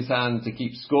paper in his hand to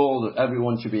keep score, that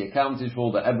everyone should be accounted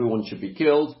for, that everyone should be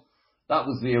killed. That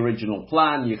was the original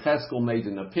plan. Yechezkel made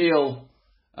an appeal,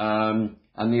 And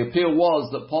the appeal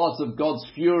was that part of God's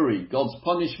fury, God's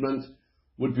punishment,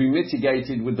 would be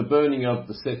mitigated with the burning of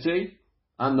the city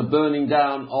and the burning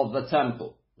down of the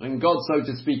temple. And God, so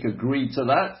to speak, agreed to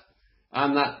that.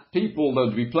 And that there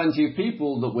would be plenty of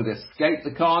people that would escape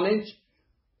the carnage.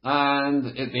 And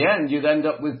at the end, you'd end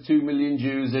up with 2 million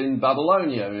Jews in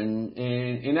Babylonia,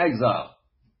 in exile.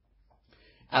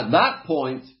 At that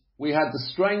point, we had the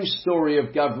strange story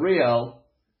of Gabriel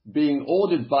being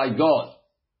ordered by God.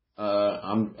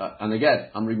 And again,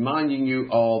 I'm reminding you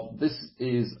of, this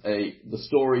is the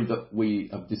story that we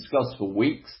have discussed for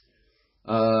weeks.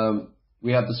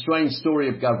 We have the strange story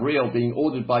of Gabriel being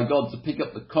ordered by God to pick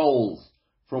up the coals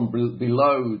from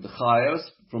below the Chayos,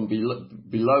 from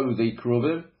below the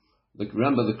Kruvim.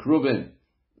 Remember the Kruvim,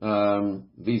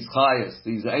 these Chayos,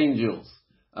 these angels,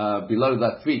 below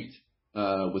their feet,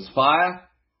 was fire.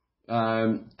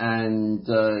 And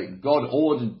God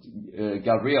ordered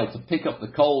Gabriel to pick up the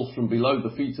coals from below the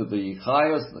feet of the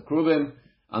Chayos, the Kruvim,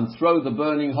 and throw the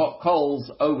burning hot coals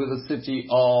over the city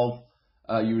of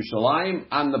Yerushalayim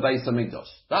and the Beis Hamikdash.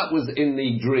 That was in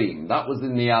the dream. That was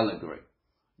in the allegory.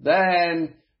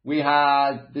 Then we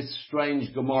had this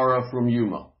strange Gemara from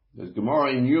Yuma. The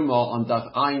Gemara in Yuma on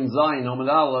Daf Ayin Zayin Amud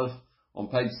Aleph on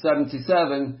page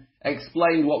 77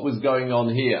 explained what was going on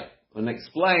here and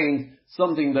explained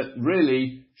something that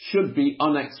really should be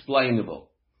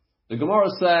unexplainable. The Gemara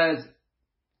says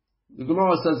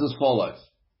as follows.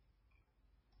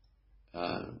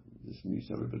 Just mute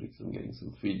everybody because I'm getting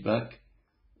some feedback.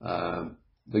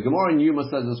 The Gemara in Yuma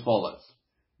says as follows.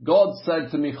 God said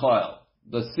to Michael,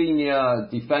 the senior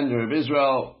defender of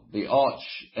Israel, the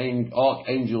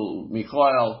archangel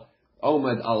Michael,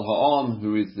 Omed al-Ha'am,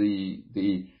 who is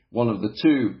the one of the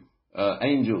two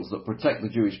angels that protect the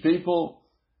Jewish people,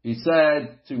 he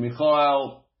said to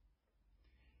Michael,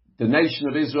 the nation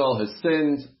of Israel has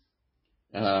sinned.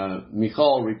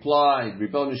 Michael replied,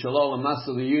 Ribbonu shel olam,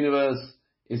 Master of the universe,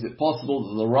 is it possible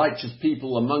that the righteous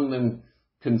people among them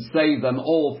can save them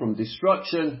all from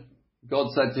destruction?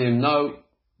 God said to him, no,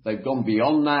 they've gone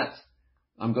beyond that.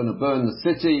 I'm going to burn the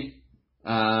city,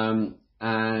 and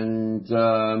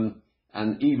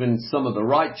even some of the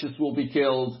righteous will be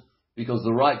killed, because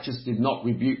the righteous did not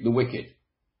rebuke the wicked.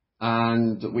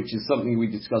 And which is something we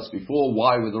discussed before.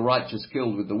 Why were the righteous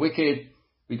killed with the wicked?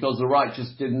 Because the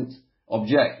righteous didn't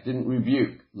object, didn't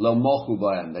rebuke. Lo mochu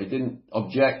b'hem. They didn't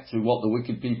object to what the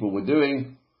wicked people were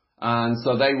doing. And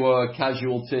so they were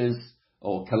casualties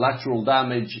or collateral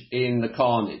damage in the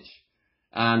carnage.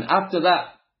 And after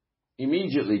that,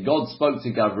 immediately God spoke to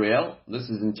Gabriel. This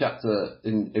is in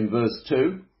verse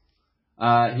 2.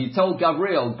 He told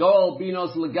Gabriel, go al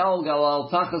binos legalgal al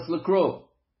tachas lekruv.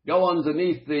 Go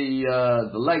underneath the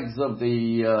legs of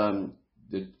the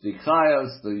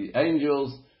chayos, the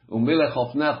angels. Umilech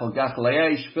ofnech gach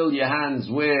le'esh. Fill your hands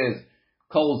with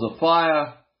coals of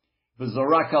fire.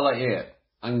 V'zorak ala'ir.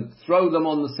 And throw them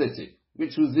on the city.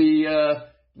 Which was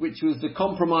the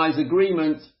compromise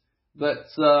agreement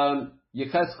that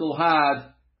Yechezkel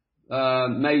had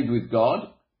made with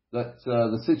God, that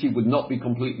the city would not be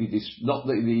completely the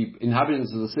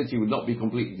inhabitants of the city would not be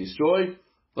completely destroyed,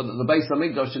 but that the Beis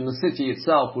Hamikdash and the city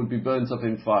itself would be burnt up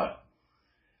in fire.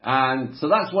 And so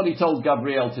that's what he told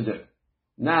Gabriel to do.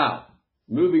 Now,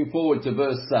 moving forward to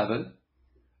verse 7,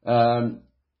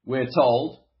 we're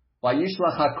told,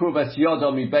 Vayishlach hakruv es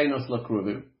yodo mibeinos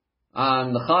lakruvim,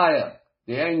 and the Chaya,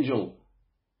 the angel,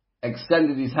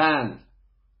 extended his hand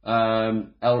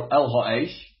el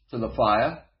ha'esh, to the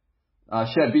fire,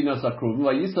 asher binos akruvim,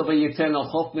 vayisa vayiten al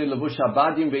chofne levush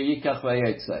habadim vayikach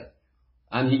vayetzeh.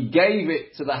 And he gave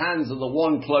it to the hands of the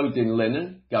one clothed in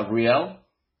linen, Gabriel,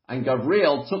 and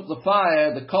Gabriel took the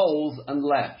fire, the coals, and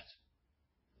left.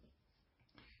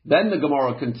 Then the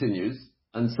Gemara continues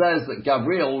and says that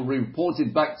Gabriel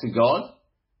reported back to God,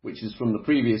 which is from the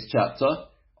previous chapter,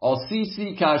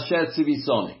 Osisi kasher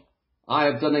tzivisoni. I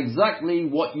have done exactly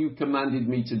what you commanded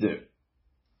me to do.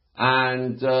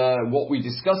 And what we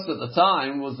discussed at the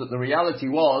time was that the reality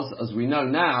was, as we now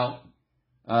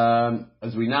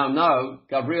know,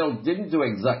 Gabriel didn't do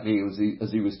exactly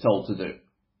as he was told to do.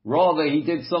 Rather, he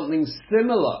did something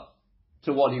similar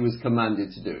to what he was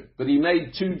commanded to do. But he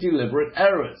made two deliberate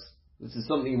errors. This is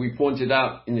something we pointed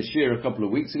out in the Shiur a couple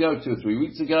of weeks ago, 2 or 3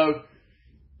 weeks ago.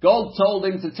 God told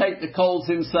him to take the coals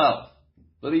himself,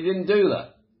 but he didn't do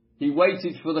that. He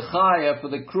waited for the Chaya, for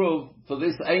the Kruv, for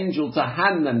this angel to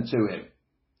hand them to him.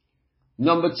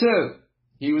 Number 2,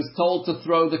 he was told to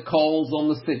throw the coals on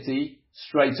the city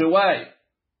straight away.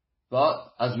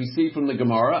 But, as we see from the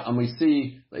Gemara, and we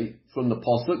see from the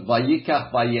Posuk,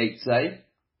 Vayikach Vayetzeh,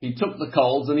 he took the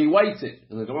coals and he waited.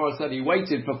 And the Gemara said he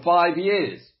waited for 5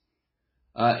 years.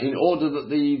 in order that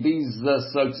these,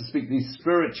 so to speak, these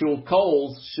spiritual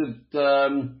coals should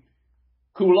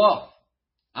cool off.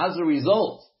 As a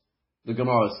result, the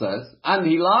Gemara says, and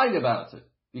he lied about it,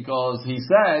 because he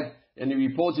said, and he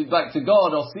reported back to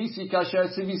God, Osisi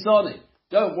kasher sivisoni.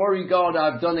 Don't worry, God,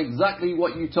 I've done exactly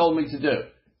what you told me to do.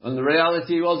 And the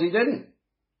reality was he didn't.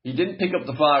 He didn't pick up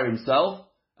the fire himself,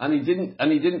 and he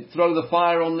didn't throw the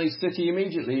fire on the city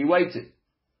immediately. He waited.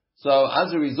 So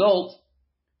as a result,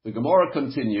 the Gemara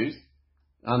continues,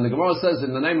 and the Gemara says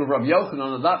in the name of Rabbi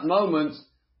Yochanan, at that moment,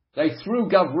 they threw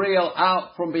Gabriel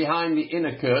out from behind the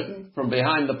inner curtain, from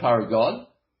behind the paragod,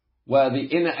 where the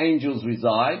inner angels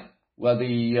reside, where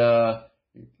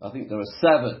I think there are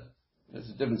 7. There's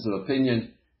a difference of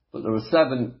opinion, but there are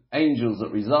 7 angels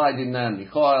that reside in there: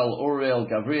 Michael, Uriel,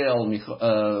 Gabriel,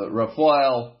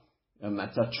 Raphael,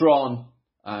 Metatron,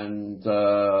 and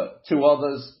 2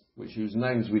 others, whose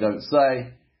names we don't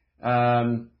say.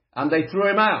 And they threw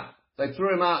him out. They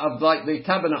threw him out of like the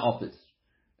cabinet office.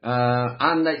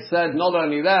 And they said not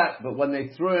only that, but when they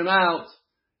threw him out,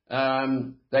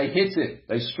 they hit him.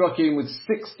 They struck him with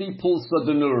 60 pulsa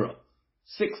denura,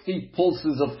 60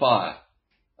 pulses of fire,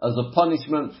 as a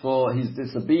punishment for his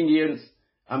disobedience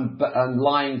and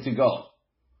lying to God.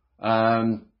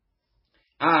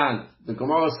 And the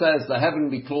Gemara says the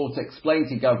heavenly court explained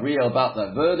to Gabriel about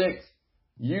their verdict.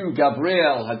 You,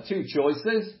 Gabriel, had 2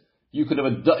 choices. You could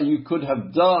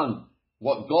have done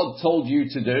what God told you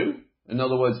to do. In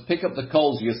other words, pick up the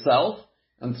coals yourself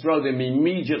and throw them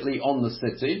immediately on the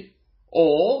city.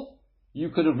 Or you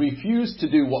could have refused to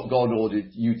do what God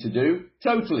ordered you to do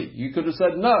totally. You could have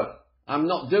said, no, I'm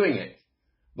not doing it.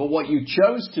 But what you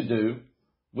chose to do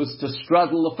was to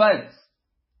straddle the fence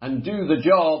and do the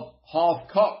job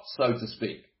half-cocked, so to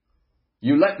speak.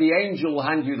 You let the angel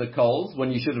hand you the coals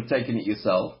when you should have taken it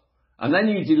yourself, and then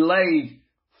you delayed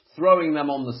throwing them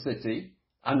on the city,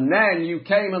 and then you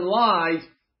came and lied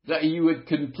that you had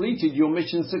completed your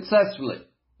mission successfully.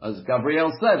 As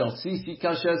Gabriel said, Osisi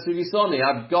kasher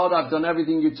sivisoni, God, I've done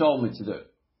everything you told me to do.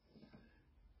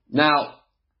 Now,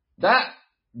 that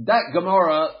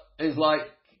Gemara is like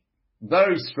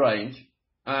very strange,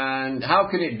 and how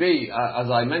can it be, as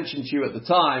I mentioned to you at the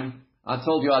time, I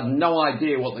told you I had no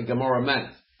idea what the Gemara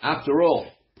meant. After all,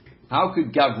 how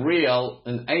could Gabriel,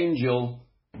 an angel,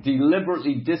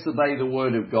 deliberately disobey the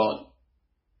word of God?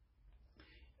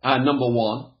 Number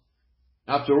one,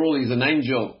 after all, he's an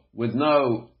angel with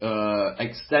no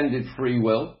extended free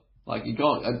will. Like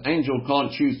an angel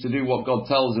can't choose to do what God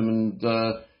tells him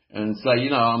and say,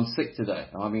 I'm sick today,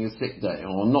 I'm having a sick day,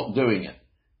 or I'm not doing it,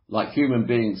 like human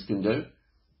beings can do.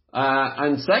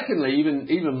 And secondly,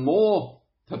 even more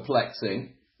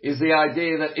perplexing is the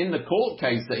idea that in the court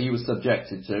case that he was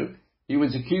subjected to, he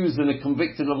was accused and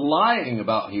convicted of lying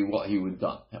about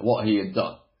what he had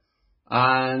done.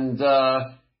 And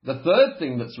the third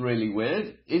thing that's really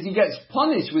weird is he gets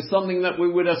punished with something that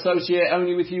we would associate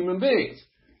only with human beings.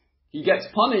 He gets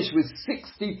punished with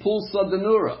 60 pulsa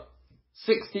denura,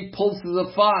 60 pulses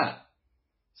of fire.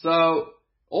 So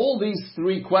all these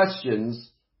 3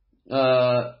 questions,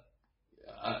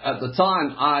 at the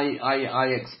time, I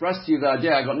expressed to you the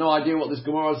idea, I got no idea what this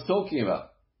Gemara is talking about.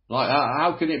 Like,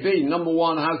 how can it be? Number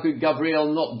one, how could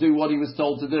Gabriel not do what he was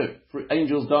told to do?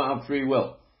 Angels don't have free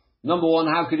will. Number one,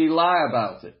 how could he lie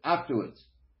about it afterwards?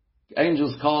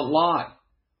 Angels can't lie.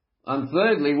 And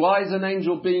thirdly, why is an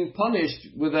angel being punished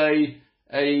with a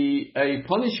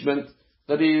punishment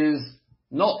that is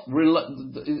not,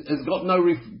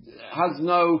 has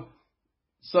no,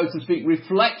 so to speak,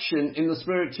 reflection in the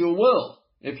spiritual world?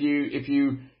 If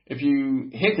you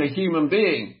hit a human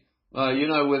being,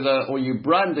 or you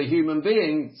brand a human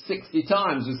being 60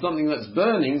 times with something that's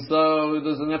burning, so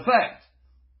there's an effect.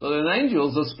 But an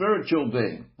angel's a spiritual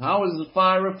being. How does the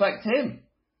fire affect him?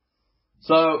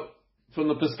 So, from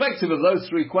the perspective of those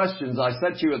 3 questions, I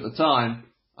said to you at the time,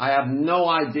 I have no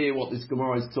idea what this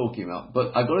Gemara is talking about.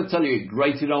 But I've got to tell you, it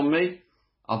grated on me.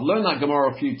 I've learned that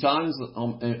Gemara a few times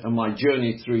on my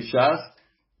journey through Shas,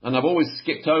 and I've always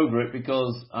skipped over it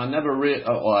because I never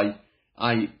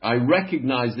I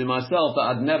recognized in myself that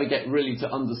I'd never get really to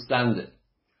understand it.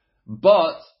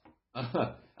 But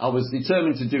I was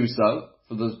determined to do so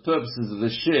for the purposes of the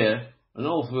Shiur, and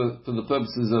also for the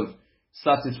purposes of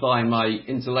satisfying my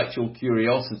intellectual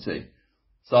curiosity.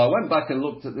 So I went back and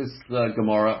looked at this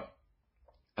Gemara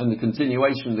and the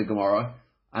continuation of the Gemara,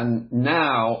 and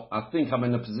now I think I'm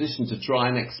in a position to try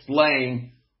and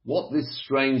explain what this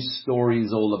strange story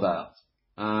is all about.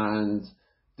 And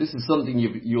this is something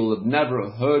you'll have never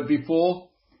heard before,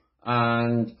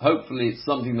 and hopefully it's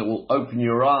something that will open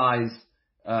your eyes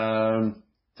to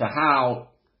how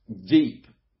deep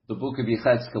the book of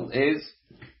Yechezkel is,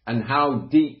 and how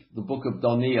deep the book of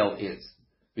Daniel is,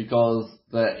 because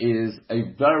there is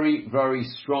a very, very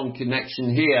strong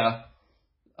connection here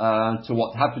to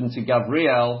what happened to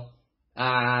Gabriel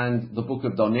and the book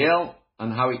of Daniel,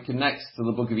 and how it connects to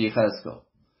the book of Yechezkel.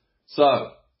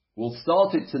 So, we'll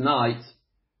start it tonight,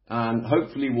 and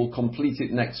hopefully we'll complete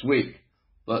it next week.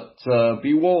 But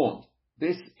be warned,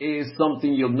 this is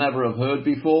something you'll never have heard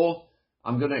before.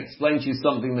 I'm going to explain to you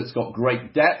something that's got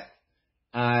great depth,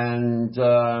 and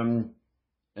the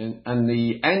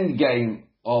end game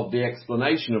of the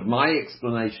explanation, of my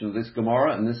explanation of this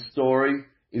Gemara and this story,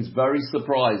 is very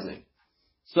surprising.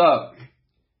 So,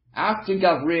 after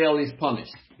Gabriel is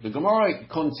punished, the Gemara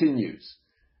continues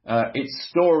its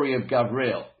story of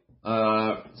Gabriel.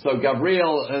 So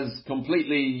Gabriel has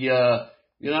completely,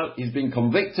 he's been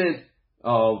convicted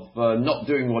of not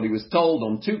doing what he was told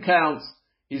on 2 counts.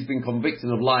 He's been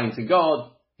convicted of lying to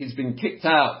God. He's been kicked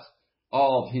out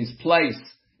of his place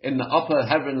in the upper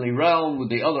heavenly realm with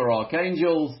the other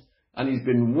archangels, and he's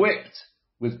been whipped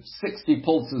with 60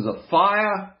 pulses of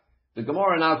fire. The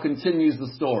Gemara now continues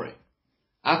the story.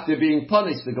 After being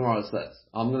punished, the Gemara says,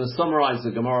 I'm going to summarize the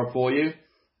Gemara for you.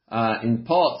 In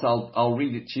parts, I'll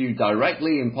read it to you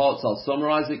directly. In parts, I'll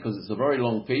summarize it because it's a very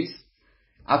long piece.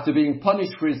 After being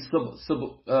punished for his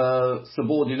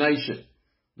subordination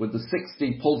with the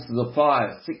 60 pulses of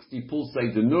fire, 60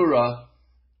 pulsei de Nura,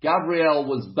 Gabriel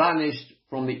was banished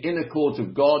from the inner court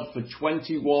of God for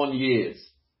 21 years.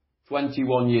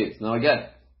 21 years. Now again,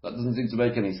 that doesn't seem to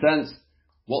make any sense.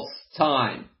 What's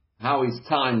time? How is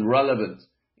time relevant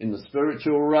in the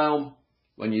spiritual realm?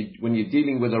 When you're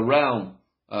dealing with a realm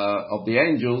of the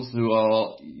angels, who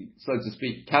are, so to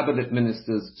speak, cabinet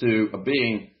ministers to a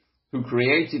being who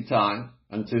created time,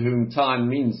 and to whom time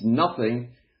means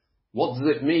nothing, what does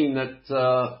it mean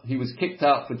that he was kicked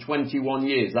out for 21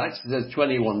 years? It actually says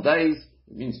 21 days,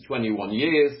 it means 21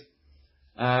 years,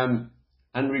 and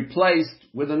replaced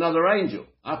with another angel.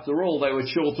 After all, they were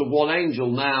short of one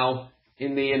angel now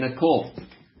in the inner court.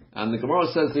 And the Gemara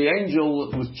says the angel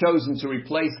that was chosen to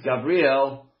replace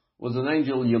Gabriel was an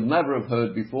angel you'll never have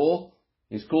heard before.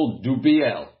 He's called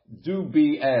Dubiel.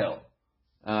 Dubiel.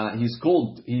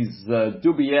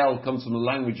 Dubiel comes from the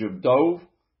language of Dove,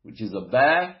 which is a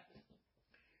bear,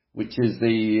 which is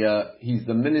he's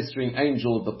the ministering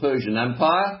angel of the Persian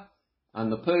Empire. And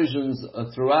the Persians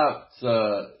throughout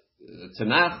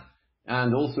Tanakh,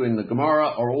 and also in the Gemara,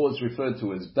 are always referred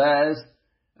to as bears.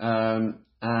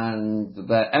 And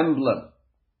their emblem,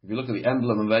 if you look at the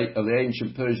emblem of the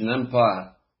ancient Persian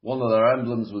Empire, one of their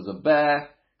emblems was a bear,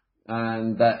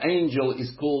 and their angel is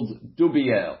called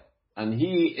Dubiel, and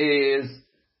he is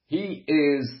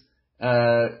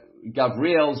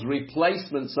Gabriel's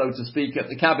replacement, so to speak, at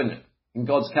the cabinet, in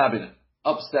God's cabinet,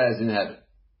 upstairs in heaven.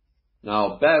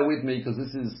 Now, bear with me, because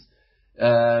this is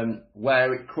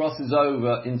where it crosses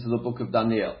over into the book of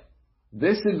Daniel.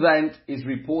 This event is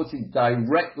reported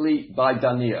directly by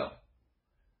Daniel.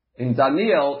 In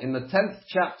Daniel, in the 10th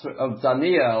chapter of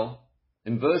Daniel,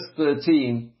 in verse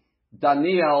 13,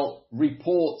 Daniel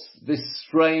reports this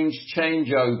strange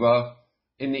changeover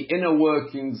in the inner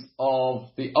workings of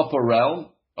the upper realm,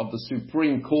 of the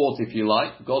Supreme Court, if you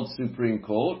like, God's Supreme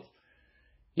Court.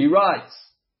 He writes,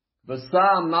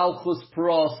 V'sa malchus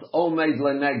pros omed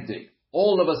lenegdi.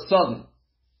 All of a sudden,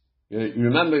 you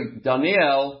remember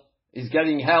Daniel is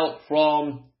getting help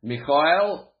from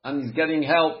Michael, and he's getting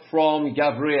help from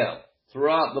Gabriel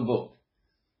throughout the book.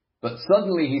 But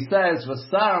suddenly he says,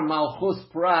 V'sar malchus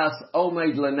pras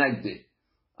omed lenegdi.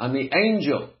 And the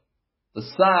angel, the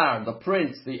Sar, the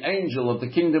prince, the angel of the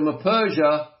kingdom of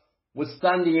Persia, was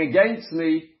standing against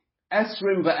me,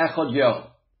 esrim ve'echad yom.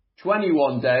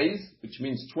 21 days, which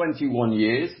means 21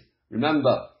 years.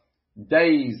 Remember,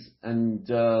 days and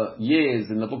years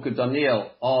in the book of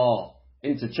Daniel are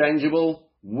interchangeable.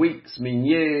 Weeks mean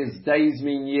years, days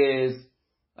mean years.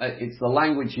 It's the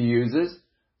language he uses.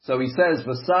 So he says,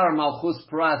 V'sar malchus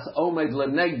pras omed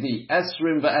lenegdi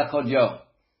esrim ve'echad yom.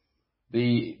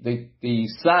 The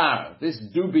Sar, this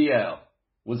Dubiel,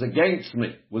 was against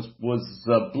me, was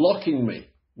blocking me,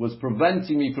 was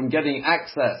preventing me from getting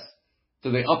access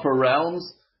to the upper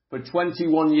realms for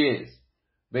 21 years.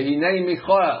 Ve'hinei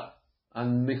Michael,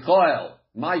 and Michael,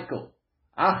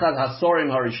 Achad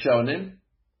Hasorim Harishonim,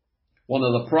 one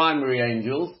of the primary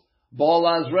angels, Baal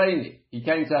Azreini, he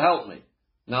came to help me.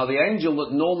 Now the angel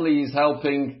that normally is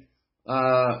helping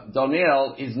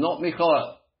Daniel is not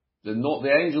Michael.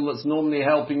 The angel that's normally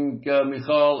helping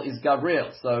Michael is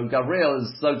Gabriel. So Gabriel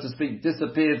has, so to speak,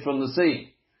 disappeared from the scene.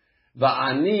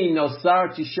 Va'ani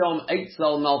nosarti shom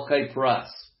eitzel malchei pras.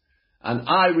 And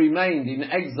I remained in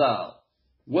exile,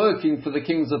 working for the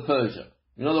kings of Persia.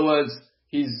 In other words,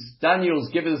 Daniel's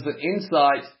given us an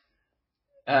insight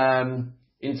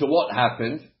into what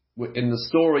happened in the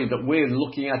story that we're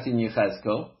looking at in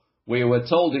Yechezkel. We were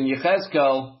told in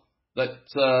Yechezkel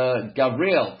that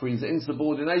Gabriel, for his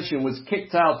insubordination, was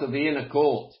kicked out of the inner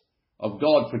court of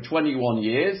God for 21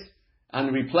 years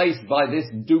and replaced by this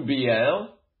Dubiel,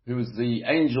 who is the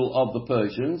angel of the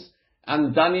Persians.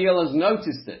 And Daniel has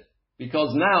noticed it,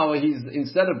 because now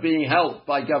instead of being helped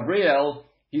by Gabriel,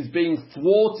 he's being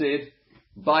thwarted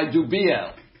by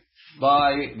Dubiel,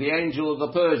 by the angel of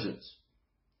the Persians.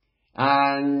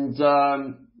 And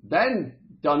then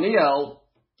Daniel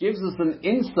gives us an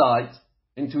insight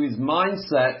into his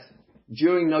mindset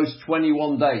during those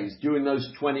 21 days, during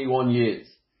those 21 years.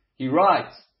 He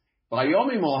writes,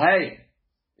 Vayomim Ohei,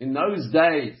 in those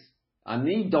days,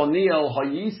 Ani Daniel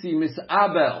Hayisi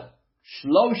Misabel,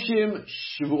 Shloshim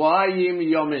Shvuayim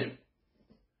Yomim.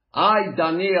 I,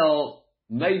 Daniel,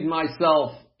 made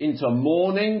myself into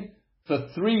mourning for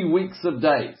 3 weeks of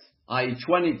days. I.e.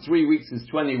 23 weeks is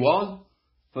 21.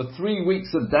 For 3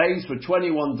 weeks of days, for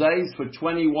 21 days, for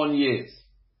 21 years.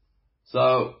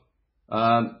 So,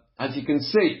 as you can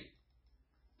see,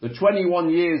 the 21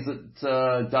 years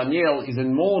that Daniel is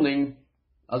in mourning,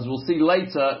 as we'll see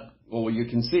later, or you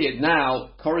can see it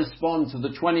now, correspond to the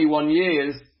 21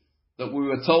 years that we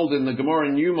were told in the Gemara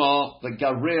in Yuma that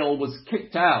Gabriel was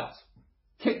kicked out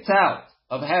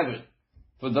of heaven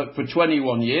for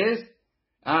 21 years.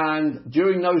 And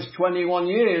during those 21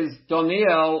 years,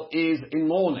 Daniel is in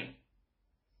mourning.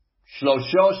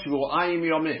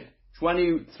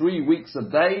 23 weeks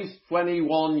of days,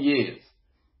 21 years.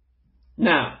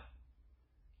 Now,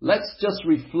 let's just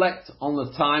reflect on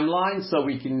the timeline so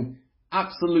we can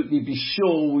absolutely be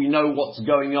sure we know what's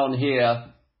going on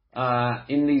here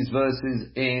in these verses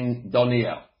in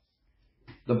Daniel.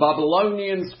 The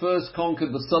Babylonians first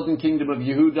conquered the southern kingdom of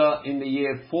Yehuda in the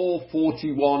year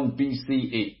 441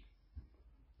 BCE.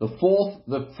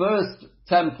 The first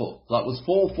temple, that was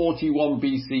 441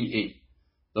 BCE.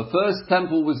 The first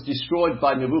temple was destroyed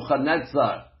by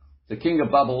Nebuchadnezzar, the king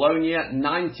of Babylonia,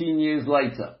 19 years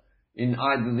later, in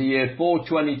either the year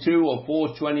 422 or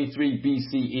 423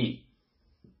 BCE.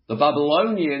 The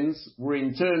Babylonians were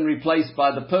in turn replaced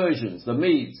by the Persians, the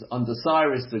Medes, under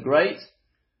Cyrus the Great,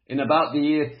 in about the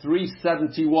year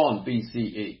 371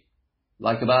 BCE,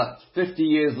 like about 50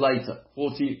 years later,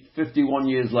 51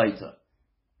 years later.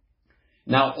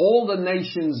 Now, all the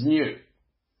nations knew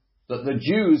that the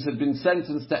Jews had been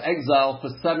sentenced to exile for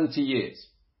 70 years.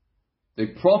 The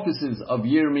prophecies of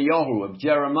Yirmiyahu, of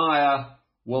Jeremiah,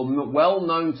 were well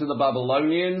known to the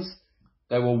Babylonians.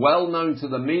 They were well known to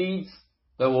the Medes.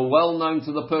 They were well known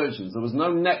to the Persians. There was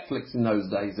no Netflix in those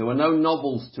days. There were no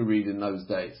novels to read in those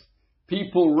days.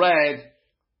 People read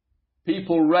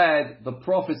the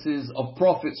prophecies of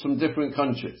prophets from different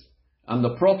countries. And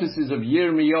the prophecies of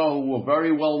Yirmiyahu were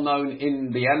very well known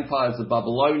in the empires of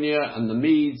Babylonia and the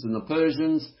Medes and the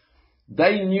Persians.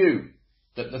 They knew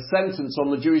that the sentence on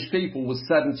the Jewish people was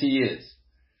 70 years.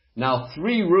 Now,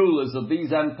 3 rulers of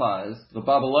these empires, the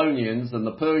Babylonians and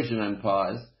the Persian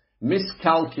empires,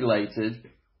 miscalculated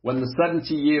when the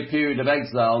 70-year period of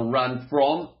exile ran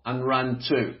from and ran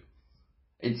to.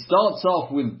 It starts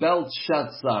off with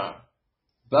Belshazzar.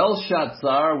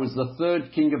 Belshazzar was the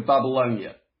 3rd king of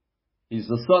Babylonia. He's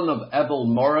the son of Ebel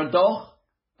Moradach,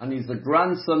 and he's the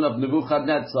grandson of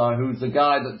Nebuchadnezzar, who's the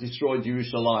guy that destroyed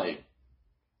Jerusalem.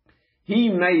 He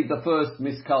made the first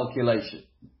miscalculation.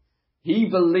 He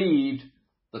believed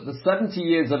that the 70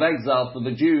 years of exile for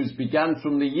the Jews began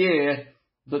from the year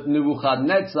that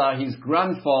Nebuchadnezzar, his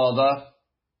grandfather,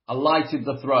 alighted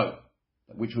the throne,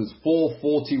 which was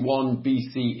 441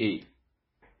 BCE.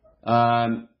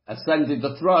 Ascended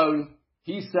the throne.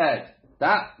 He said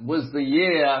that was the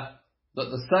year that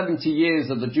the 70 years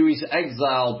of the Jewish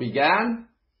exile began,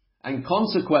 and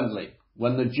consequently,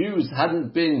 when the Jews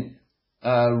hadn't been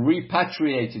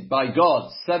repatriated by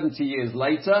God 70 years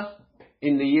later,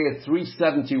 in the year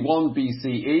 371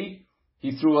 BCE,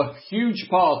 he threw a huge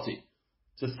party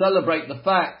to celebrate the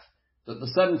fact that the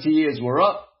 70 years were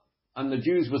up and the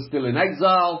Jews were still in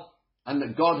exile and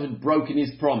that God had broken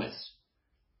his promise.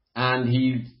 And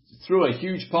he threw a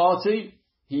huge party.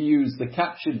 He used the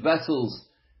captured vessels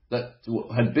that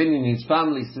had been in his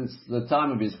family since the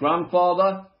time of his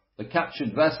grandfather, the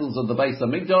captured vessels of the Beis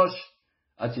Hamikdash,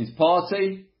 at his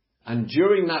party. And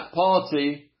during that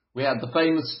party, we had the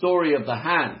famous story of the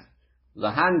hand.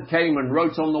 The hand came and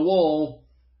wrote on the wall,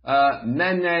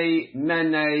 Mene,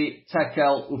 Mene,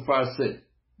 Tekel, Upharsin.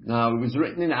 Now, it was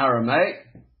written in Aramaic,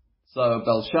 so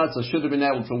Belshazzar should have been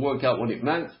able to work out what it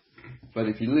meant. But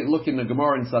if you look in the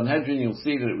Gemara in Sanhedrin, you'll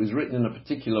see that it was written in a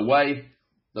particular way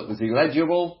that was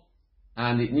illegible.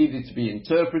 and it needed to be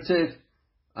interpreted,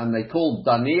 and they called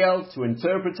Daniel to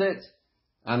interpret it,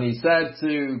 and he said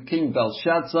to King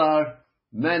Belshazzar,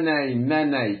 Mene,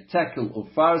 Mene, Tekel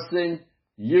Upharsin,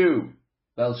 you,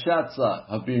 Belshazzar,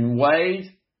 have been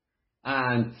weighed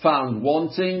and found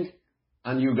wanting,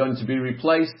 and you're going to be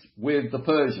replaced with the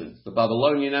Persians. The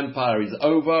Babylonian Empire is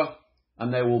over,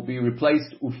 and they will be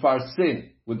replaced Upharsin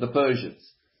with the Persians.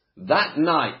 That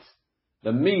night,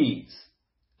 the Medes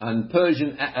and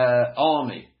Persian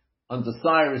army under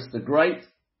Cyrus the Great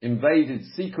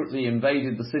secretly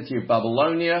invaded the city of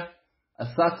Babylonia,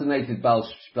 assassinated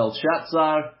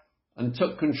Belshazzar, and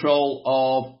took control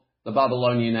of the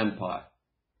Babylonian Empire.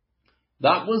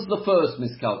 That was the first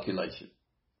miscalculation.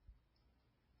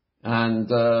 And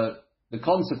the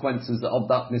consequences of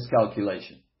that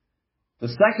miscalculation. The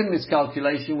second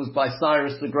miscalculation was by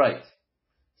Cyrus the Great.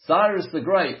 Cyrus the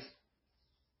Great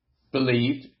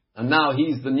believed, and now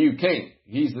he's the new king,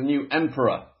 he's the new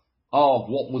emperor of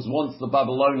what was once the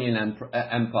Babylonian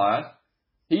Empire.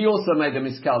 He also made a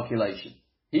miscalculation.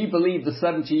 He believed the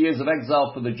 70 years of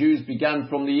exile for the Jews began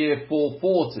from the year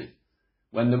 440,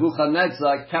 when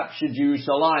Nebuchadnezzar captured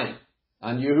Jerusalem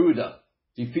and Yehuda,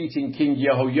 defeating King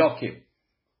Jehoiakim.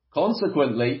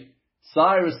 Consequently,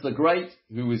 Cyrus the Great,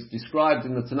 who is described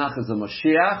in the Tanakh as a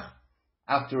Mashiach,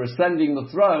 after ascending the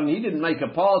throne, he didn't make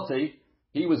a party,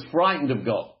 he was frightened of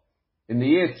God. In the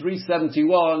year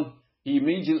 371, he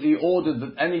immediately ordered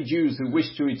that any Jews who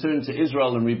wished to return to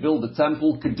Israel and rebuild the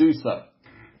temple could do so.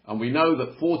 And we know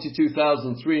that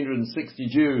 42,360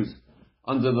 Jews,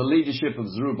 under the leadership of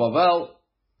Zerubbabel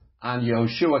and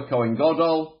Yehoshua Kohen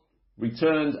Gadol,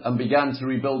 returned and began to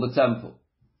rebuild the temple.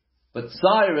 But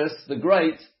Cyrus the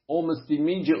Great almost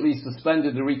immediately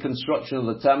suspended the reconstruction of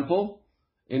the temple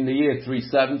in the year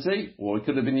 370, or it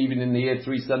could have been even in the year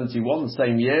 371, the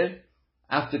same year,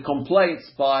 after complaints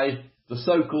by the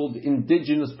so-called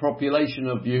indigenous population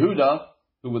of Yehuda,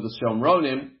 who were the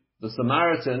Shomronim, the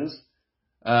Samaritans,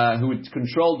 who had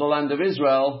controlled the land of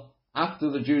Israel after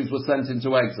the Jews were sent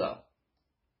into exile.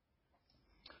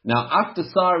 Now, after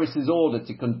Cyrus's order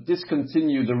to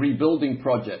discontinue the rebuilding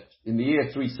project in the year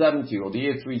 370 or the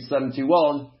year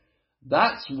 371,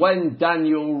 that's when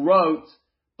Daniel wrote,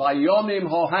 Bayomim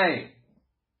Hoheim.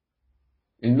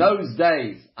 In those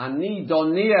days, Ani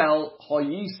Daniel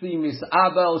Hoyisi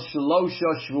Misabel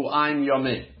Shalosha Shvu'aim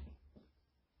Yomim.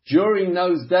 During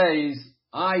those days,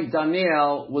 I,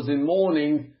 Daniel, was in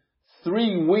mourning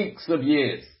 3 weeks of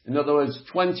years. In other words,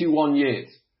 21 years.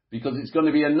 Because it's going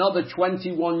to be another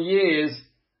 21 years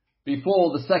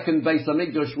before the second Beis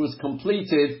Hamikdash was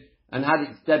completed and had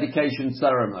its dedication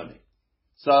ceremony.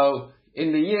 So,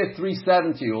 in the year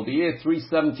 370 or the year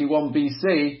 371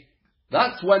 BC,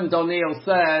 that's when Daniel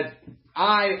said,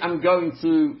 I am going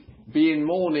to be in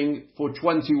mourning for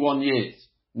 21 years,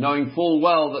 knowing full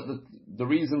well that the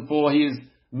reason for his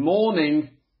mourning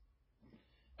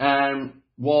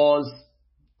was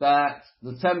that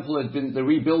the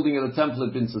rebuilding of the temple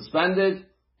had been suspended.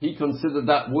 He considered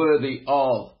that worthy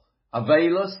of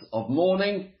avelus, of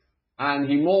mourning, and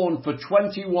he mourned for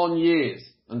 21 years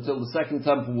until the second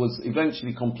temple was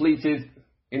eventually completed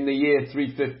in the year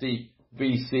 350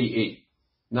 BCE.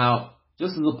 Now,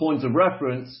 just as a point of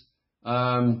reference,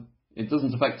 it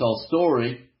doesn't affect our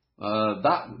story.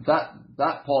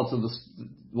 That part of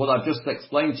what I've just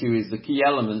explained to you is the key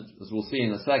element, as we'll see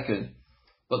in a second.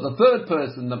 But the third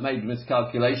person that made the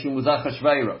miscalculation was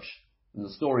Achashverosh. In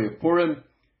the story of Purim,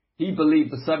 he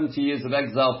believed the 70 years of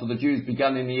exile for the Jews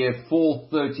began in the year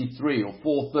 433 or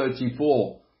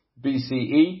 434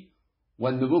 BCE,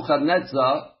 when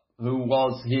Nebuchadnezzar, who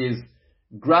was his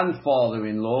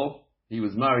grandfather-in-law, he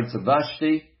was married to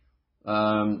Vashti,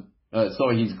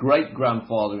 his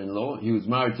great-grandfather-in-law, he was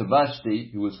married to Vashti,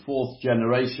 who was fourth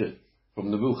generation from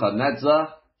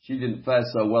Nebuchadnezzar. She didn't fare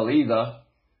so well either.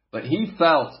 But he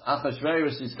felt,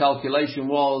 Achashverosh's calculation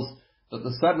was that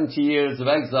the 70 years of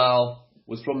exile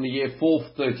was from the year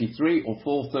 433 or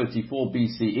 434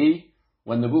 BCE,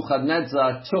 when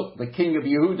Nebuchadnezzar took the king of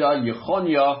Yehuda,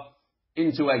 Yechoniah,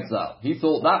 into exile. He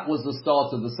thought that was the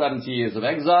start of the 70 years of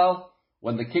exile,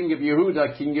 when the king of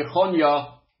Yehuda, King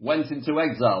Yechoniah, went into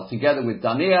exile, together with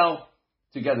Daniel,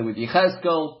 together with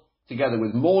Yechezkel, together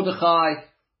with Mordechai,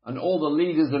 and all the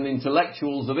leaders and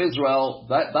intellectuals of Israel.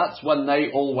 That's when they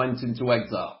all went into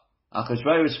exile.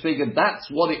 Achashverosh figured that's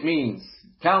what it means.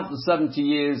 Count the 70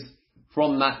 years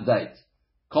from that date.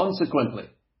 Consequently,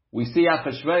 we see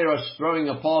Achashverosh throwing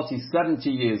a party 70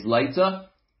 years later,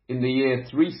 in the year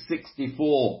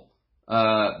 364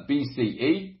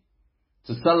 BCE,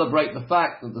 to celebrate the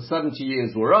fact that the 70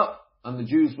 years were up and the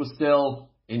Jews were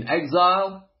still in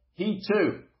exile. He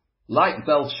too, like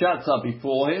Belshazzar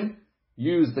before him,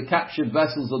 used the captured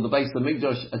vessels of the Beis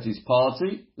Hamikdash at his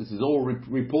party. This is all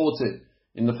reported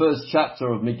in the first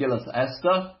chapter of Megillas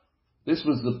Esther. This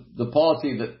was the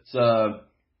party that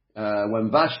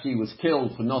when Vashti was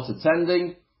killed for not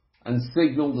attending, and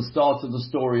signaled the start of the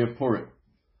story of Purim.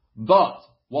 But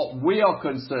what we are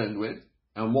concerned with,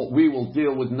 and what we will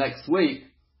deal with next week,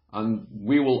 and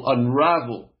we will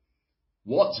unravel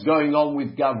what's going on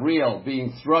with Gabriel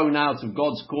being thrown out of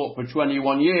God's court for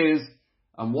 21 years,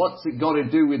 and what's it got to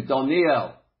do with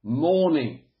Daniel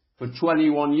mourning for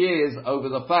 21 years over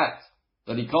the fact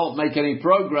that he can't make any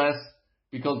progress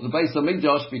because the Beis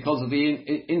Hamikdash, because of the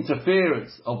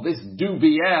interference of this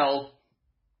Dubiel,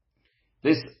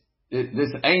 this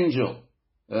angel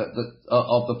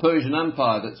of the Persian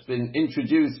Empire that's been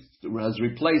introduced, has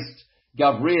replaced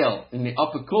Gabriel in the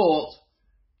upper court.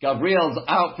 Gabriel's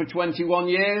out for 21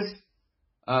 years.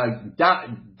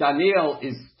 Daniel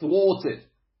is thwarted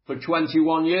for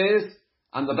 21 years,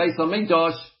 and the Beis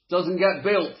Hamikdash doesn't get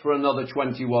built for another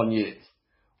 21 years.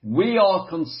 What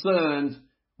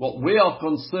we are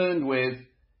concerned with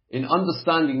in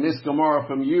understanding this Gemara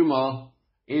from Yuma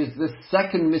is the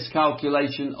second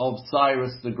miscalculation of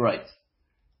Cyrus the Great.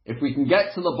 If we can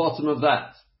get to the bottom of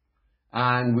that,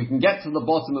 and we can get to the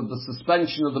bottom of the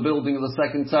suspension of the building of the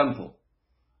second temple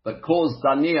that caused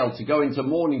Daniel to go into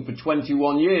mourning for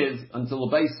 21 years until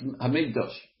the Beis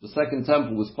Hamikdash, the second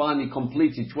temple, was finally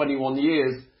completed 21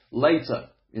 years later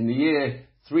in the year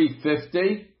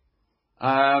 350,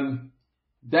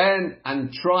 then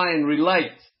and try and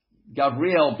relate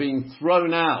Gabriel being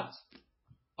thrown out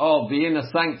of the inner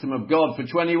sanctum of God for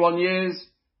 21 years.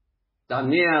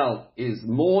 Daniel is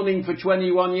mourning for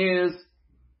 21 years.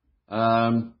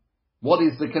 What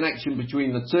is the connection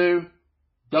between the two?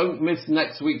 Don't miss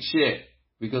next week's shiur,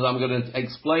 because I'm going to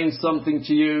explain something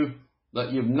to you that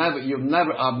I've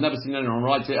never seen anyone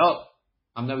write it up.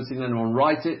 I've never seen anyone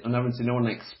write it. I've never seen anyone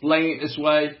explain it this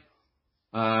way.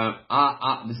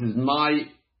 This is my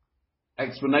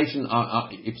explanation.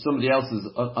 If somebody else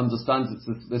understands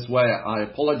it this way, I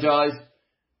apologize.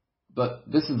 But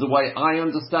this is the way I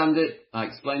understand it. I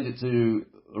explained it to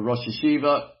Rosh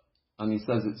Yeshiva, and he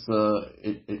says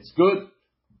it's good.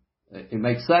 It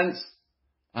makes sense.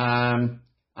 And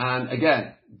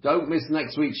again, don't miss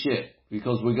next week's shiur,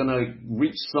 because we're going to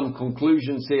reach some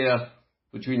conclusions here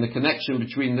between the connection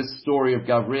between this story of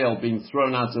Gabriel being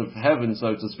thrown out of heaven,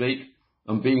 so to speak,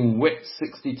 and being whipped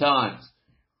 60 times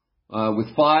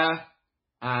with fire,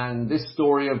 and this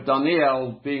story of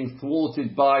Daniel being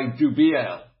thwarted by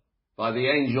Dubiel, by the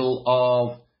angel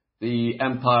of the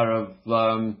empire of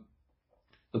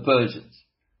the Persians.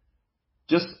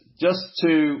 Just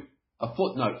to a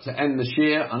footnote to end the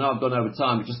shiur. I know I've gone over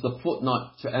time, but just a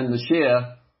footnote to end the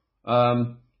shiur.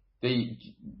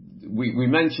 We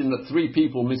mentioned that 3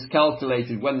 people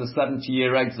miscalculated when the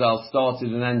 70-year exile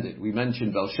started and ended. We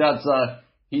mentioned Belshazzar.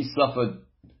 He suffered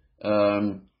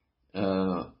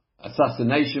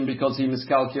assassination because he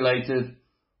miscalculated.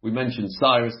 We mentioned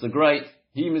Cyrus the Great.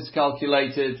 He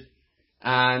miscalculated.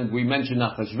 And we mentioned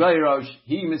Achashverosh.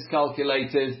 He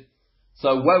miscalculated.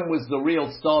 So when was the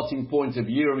real starting point of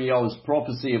Yirmiyahu's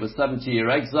prophecy of a 70-year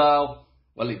exile?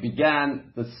 Well, it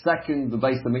began the second the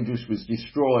Beis Hamikdash was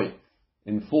destroyed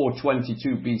in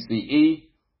 422 BCE,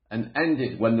 and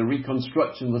ended when the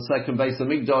reconstruction of the second Beis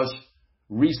Hamikdash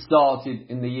restarted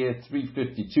in the year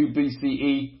 352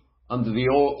 BCE under the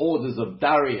orders of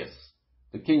Darius,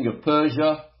 the king of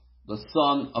Persia, the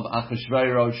son of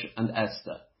Achashverosh and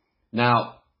Esther.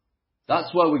 Now,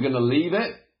 that's where we're going to leave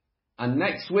it, and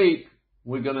next week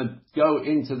we're going to go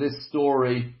into this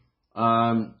story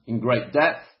in great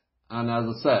depth, and as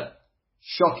I said,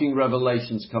 shocking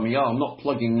revelations coming out. I'm not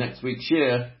plugging next week's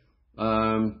shiur,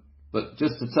 but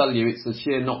just to tell you, it's a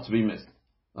shiur not to be missed.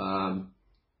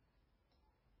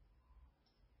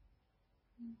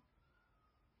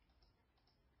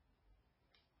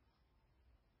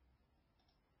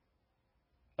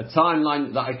 A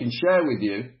timeline that I can share with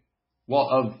you,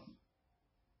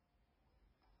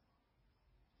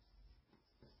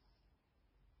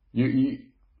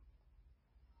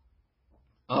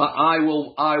 I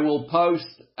will post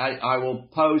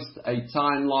a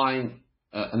timeline,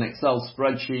 an Excel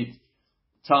spreadsheet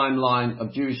timeline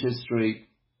of Jewish history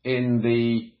in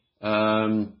the.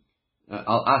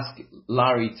 I'll ask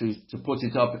Larry to put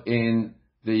it up in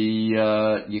the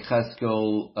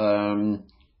Yechezkel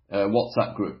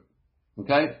WhatsApp group.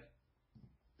 Okay.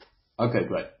 Okay,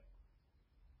 great.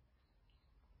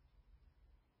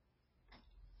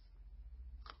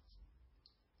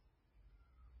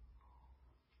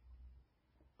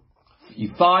 You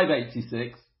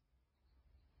 586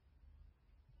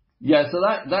 Yeah, so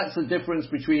that's the difference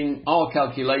between our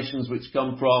calculations, which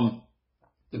come from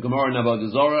the Gemara Navod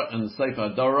Zorah and the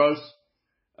Sefer Doros,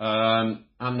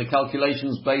 and the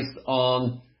calculations based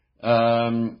on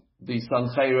the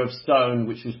Sancheirav stone,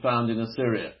 which was found in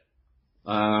Assyria.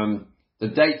 The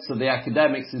dates of the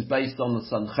academics is based on the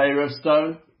Sancheirav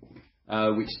stone,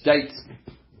 which dates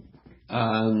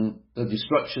the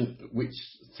destruction, which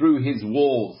through his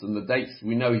wars, and the dates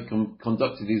we know he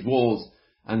conducted his wars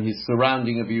and his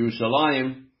surrounding of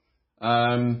Yerushalayim,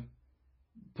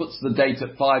 puts the date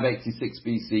at 586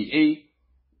 BCE,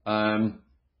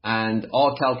 and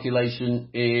our calculation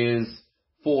is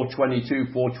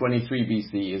 422, 423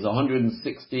 BCE, is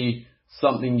 160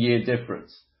 something year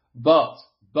difference. But,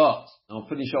 I'll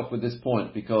finish off with this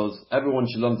point because everyone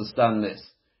should understand this.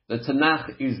 The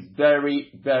Tanakh is very,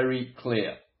 very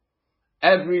clear.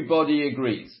 Everybody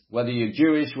agrees, whether you're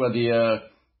Jewish, whether you're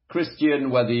Christian,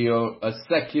 whether you're a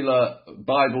secular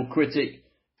Bible critic,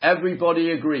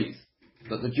 everybody agrees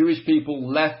that the Jewish people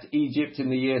left Egypt in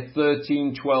the year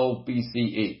 1312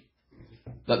 BCE,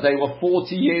 that they were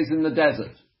 40 years in the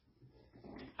desert,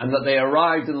 and that they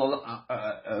arrived and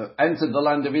entered the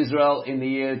land of Israel in the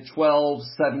year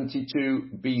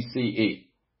 1272 BCE,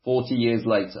 40 years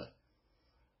later.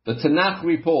 The Tanakh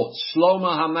reports,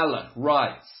 Shlomo HaMelech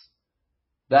writes,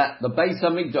 that the Beis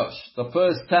HaMikdash, the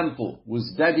first temple,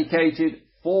 was dedicated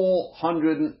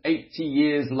 480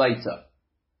 years later.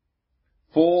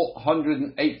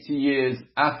 480 years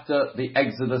after the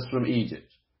Exodus from Egypt.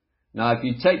 Now, if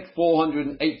you take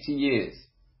 480 years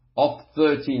off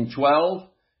 1312,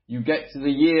 you get to the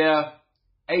year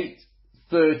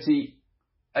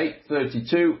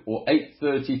 832 or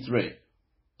 833,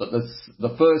 that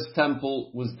the first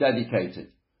temple was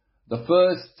dedicated. The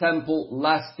first temple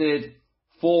lasted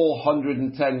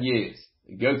 410 years.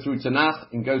 You go through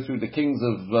Tanakh and go through the kings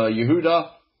of Yehuda,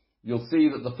 you'll see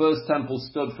that the first temple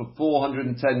stood for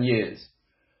 410 years.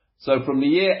 So from the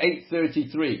year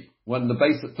 833, when the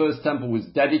first temple was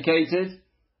dedicated,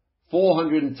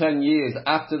 410 years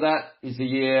after that is the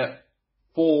year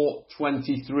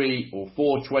 423 or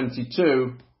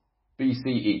 422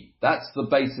 BCE. That's the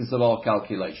basis of our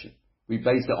calculation. We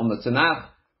base it on the Tanakh,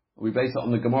 we base it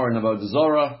on the Gemara Navod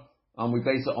Zorah, and we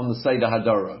base it on the Seder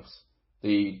HaDoros.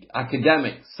 The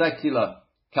academic, secular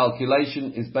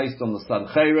calculation is based on the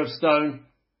Sancheirav stone.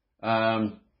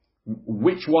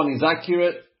 Which one is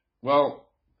accurate? Well,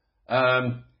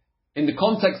 in the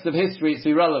context of history, it's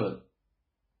irrelevant.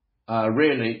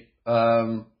 Really.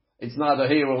 It's neither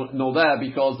here nor there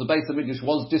because the Beis HaMikdash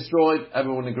was destroyed.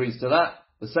 Everyone agrees to that.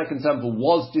 The second temple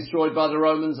was destroyed by the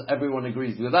Romans. Everyone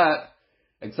agrees with that,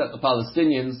 except the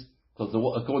Palestinians, because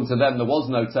according to them, there was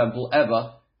no temple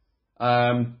ever.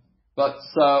 But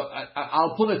so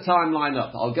I'll put a timeline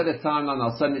up. I'll get a timeline.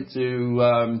 I'll send it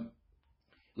to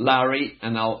Larry,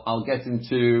 and I'll get him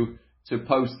to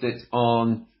post it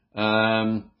on.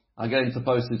 I'll get him to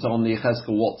post it on the Yechezkel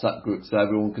WhatsApp group so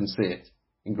everyone can see it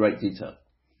in great detail.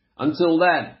 Until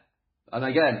then, and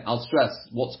again, I'll stress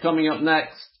what's coming up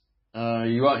next.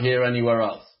 You won't hear anywhere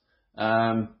else.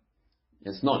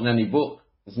 It's not in any book.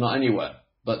 It's not anywhere.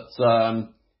 But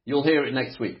you'll hear it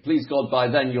next week. Please God, by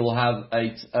then you'll have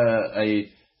a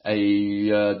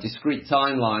discrete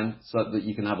timeline so that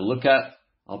you can have a look at.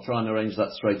 I'll try and arrange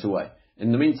that straight away.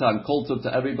 In the meantime, kol tov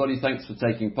to everybody. Thanks for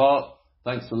taking part.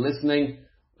 Thanks for listening.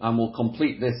 And we'll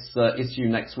complete this issue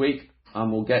next week.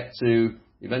 And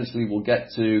eventually we'll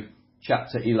get to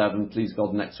chapter 11, please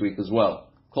God, next week as well.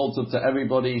 Kol tov to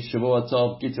everybody. Shavua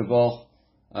tov. Gita Voch.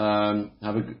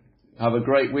 Have a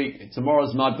great week.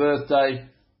 Tomorrow's my birthday.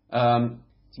 Anybody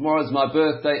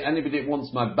that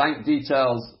wants my bank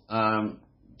details,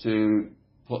 to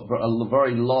put a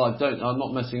very large, I'm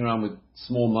not messing around with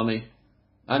small money.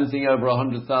 Anything over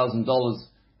 $100,000,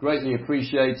 greatly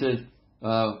appreciated.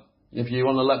 If you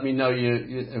want to let me know,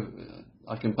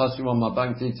 I can pass you on my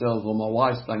bank details or my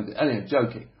wife's bank details. Anyway,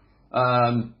 joking.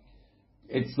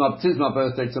 It is my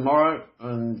birthday tomorrow,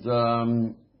 and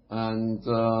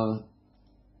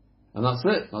that's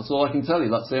it. That's all I can tell you.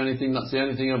 That's the only thing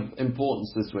of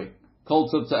importance this week. Kol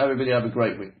tov to everybody. Have a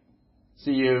great week.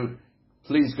 See you,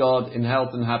 please God, in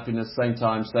health and happiness, same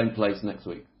time, same place next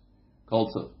week.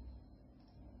 Kol tov.